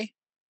stress injury,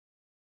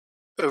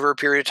 over a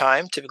period of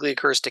time, typically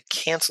occurs to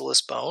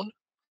cancellous bone.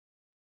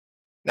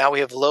 Now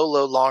we have low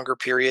load, longer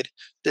period.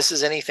 This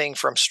is anything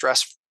from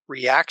stress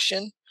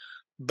reaction,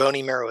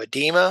 bony marrow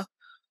edema,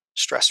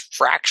 stress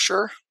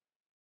fracture,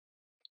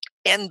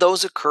 and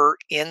those occur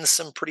in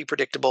some pretty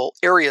predictable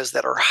areas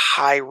that are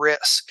high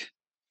risk.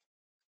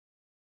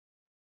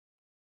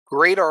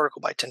 Great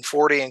article by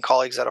Tenforty and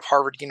colleagues out of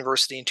Harvard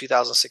University in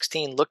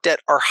 2016 looked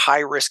at our high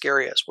risk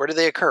areas. Where do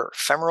they occur?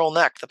 Femoral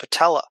neck, the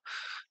patella,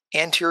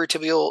 anterior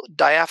tibial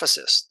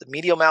diaphysis, the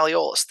medial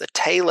malleolus, the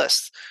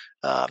talus.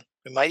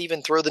 We might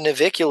even throw the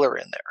navicular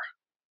in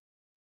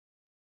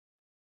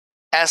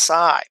there.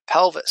 SI,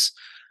 pelvis.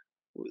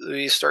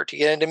 We start to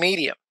get into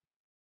medium.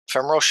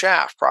 Femoral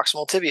shaft,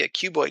 proximal tibia,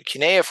 cuboid,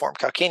 cuneiform,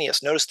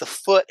 calcaneus. Notice the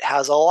foot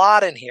has a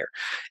lot in here.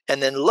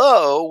 And then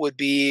low would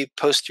be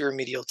posterior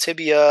medial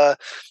tibia,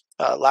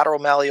 lateral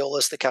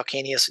malleolus, the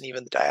calcaneus, and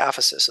even the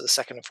diaphysis of the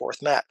second and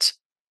fourth mets.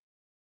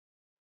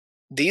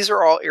 These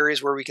are all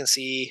areas where we can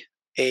see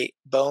a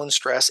bone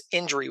stress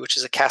injury, which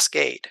is a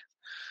cascade.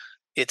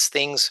 It's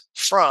things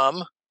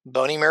from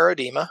bony marrow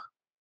edema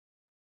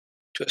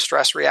to a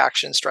stress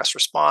reaction, stress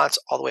response,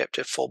 all the way up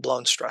to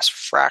full-blown stress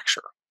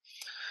fracture.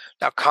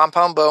 Now,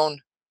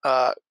 compound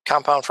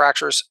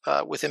fractures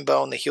within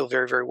bone, they heal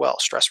very, very well.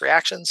 Stress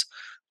reactions,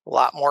 a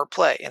lot more at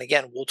play. And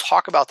again, we'll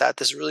talk about that.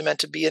 This is really meant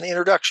to be an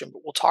introduction,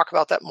 but we'll talk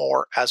about that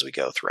more as we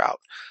go throughout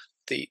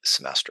the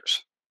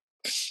semesters.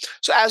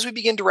 So as we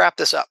begin to wrap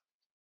this up,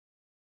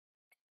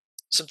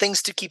 some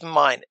things to keep in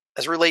mind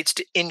as it relates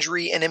to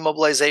injury and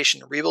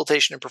immobilization,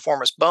 rehabilitation and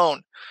performance.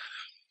 Bone,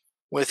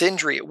 with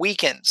injury, it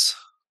weakens.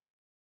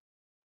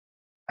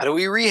 How do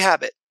we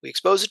rehab it? We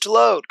expose it to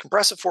load,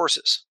 compressive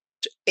forces,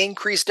 to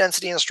increase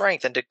density and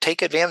strength, and to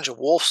take advantage of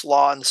Wolff's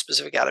law and the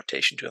specific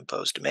adaptation to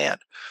impose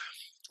demand.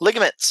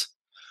 Ligaments,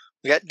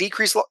 we got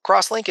decreased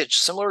cross-linkage,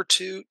 similar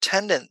to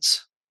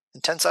tendons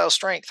and tensile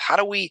strength. How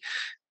do we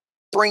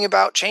bring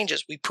about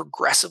changes? We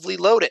progressively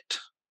load it.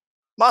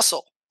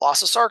 Muscle,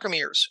 loss of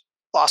sarcomeres,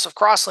 loss of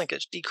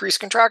cross-linkage, decreased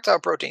contractile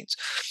proteins.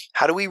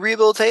 How do we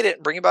rehabilitate it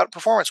and bring about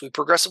performance? We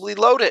progressively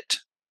load it.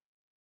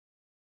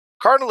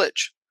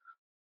 Cartilage,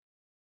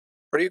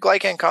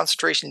 proteoglycan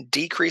concentration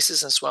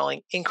decreases and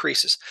swelling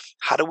increases.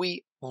 How do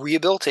we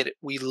rehabilitate it?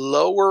 We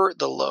lower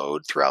the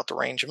load throughout the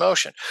range of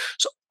motion.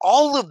 So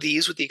all of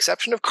these, with the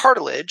exception of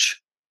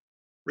cartilage,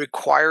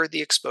 require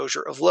the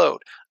exposure of load.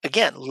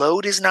 Again,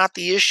 load is not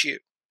the issue.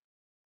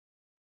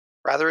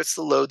 Rather, it's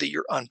the load that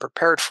you're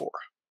unprepared for.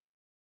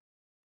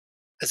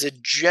 As a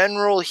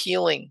general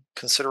healing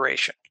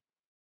consideration,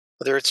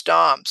 whether it's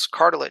DOMS,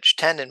 cartilage,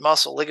 tendon,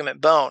 muscle, ligament,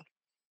 bone,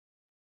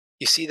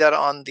 you see that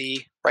on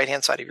the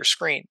right-hand side of your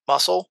screen.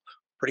 Muscle,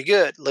 pretty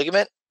good.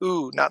 Ligament,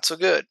 ooh, not so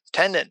good.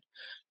 Tendon,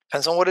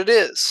 depends on what it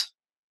is.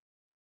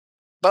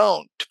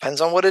 Bone,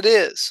 depends on what it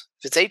is.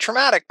 If it's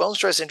atraumatic bone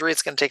stress injury,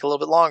 it's going to take a little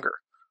bit longer.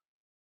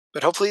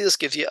 But hopefully this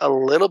gives you a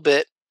little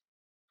bit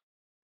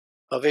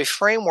of a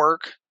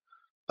framework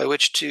by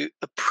which to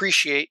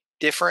appreciate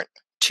different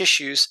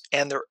tissues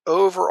and their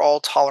overall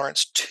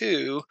tolerance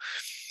to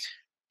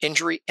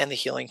injury and the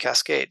healing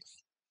cascade.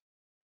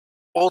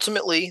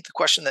 Ultimately, the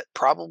question that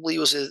probably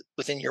was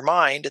within your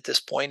mind at this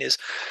point is,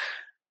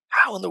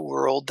 how in the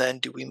world then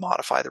do we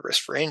modify the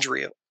risk for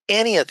injury of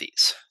any of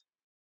these?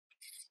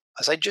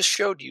 As I just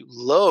showed you,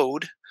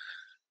 load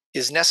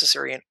is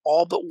necessary in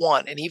all but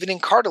one. And even in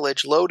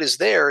cartilage, load is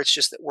there. It's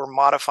just that we're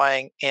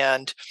modifying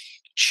and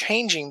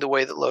changing the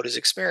way that load is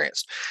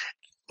experienced.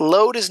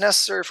 Load is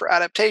necessary for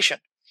adaptation.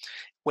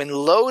 When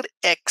load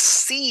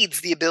exceeds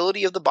the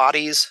ability of the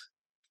body's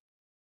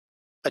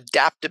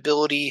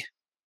adaptability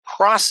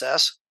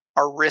process,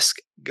 our risk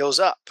goes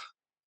up.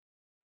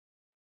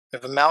 We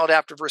have a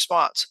maladaptive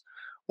response.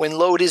 When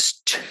load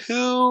is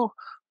too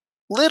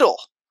little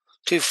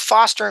to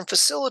foster and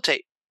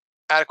facilitate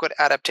adequate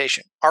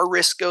adaptation, our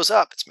risk goes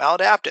up. It's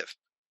maladaptive.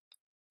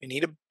 We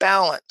need a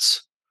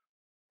balance.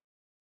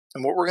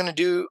 And what we're going to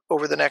do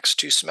over the next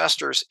 2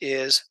 semesters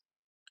is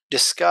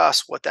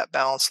discuss what that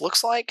balance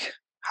looks like,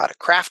 how to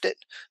craft it,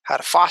 how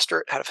to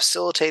foster it, how to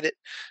facilitate it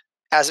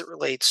as it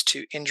relates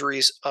to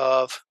injuries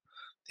of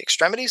the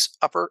extremities,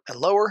 upper and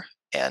lower,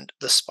 and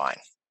the spine.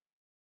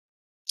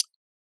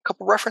 A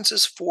couple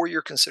references for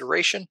your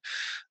consideration.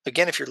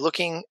 Again, if you're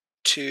looking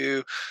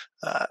to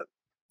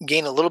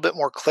gain a little bit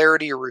more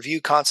clarity or review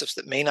concepts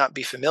that may not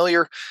be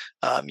familiar,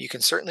 you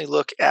can certainly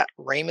look at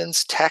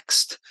Reiman's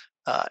text.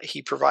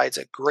 He provides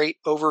a great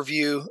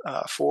overview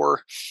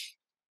for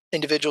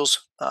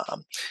individuals,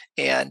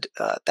 and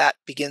that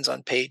begins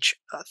on page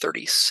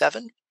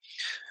 37.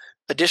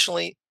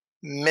 Additionally,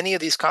 many of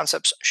these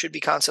concepts should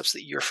be concepts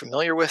that you're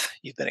familiar with,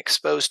 you've been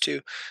exposed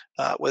to,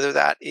 whether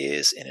that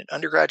is in an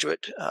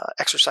undergraduate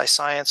exercise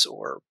science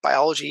or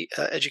biology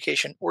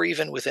education, or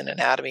even within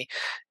anatomy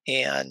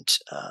and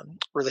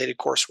related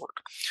coursework.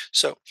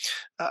 So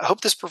I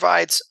hope this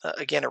provides,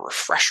 again, a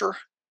refresher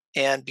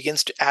and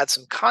begins to add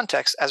some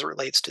context as it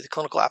relates to the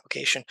clinical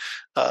application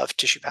of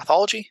tissue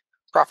pathology,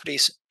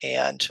 properties,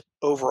 and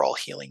overall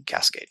healing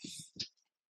cascade.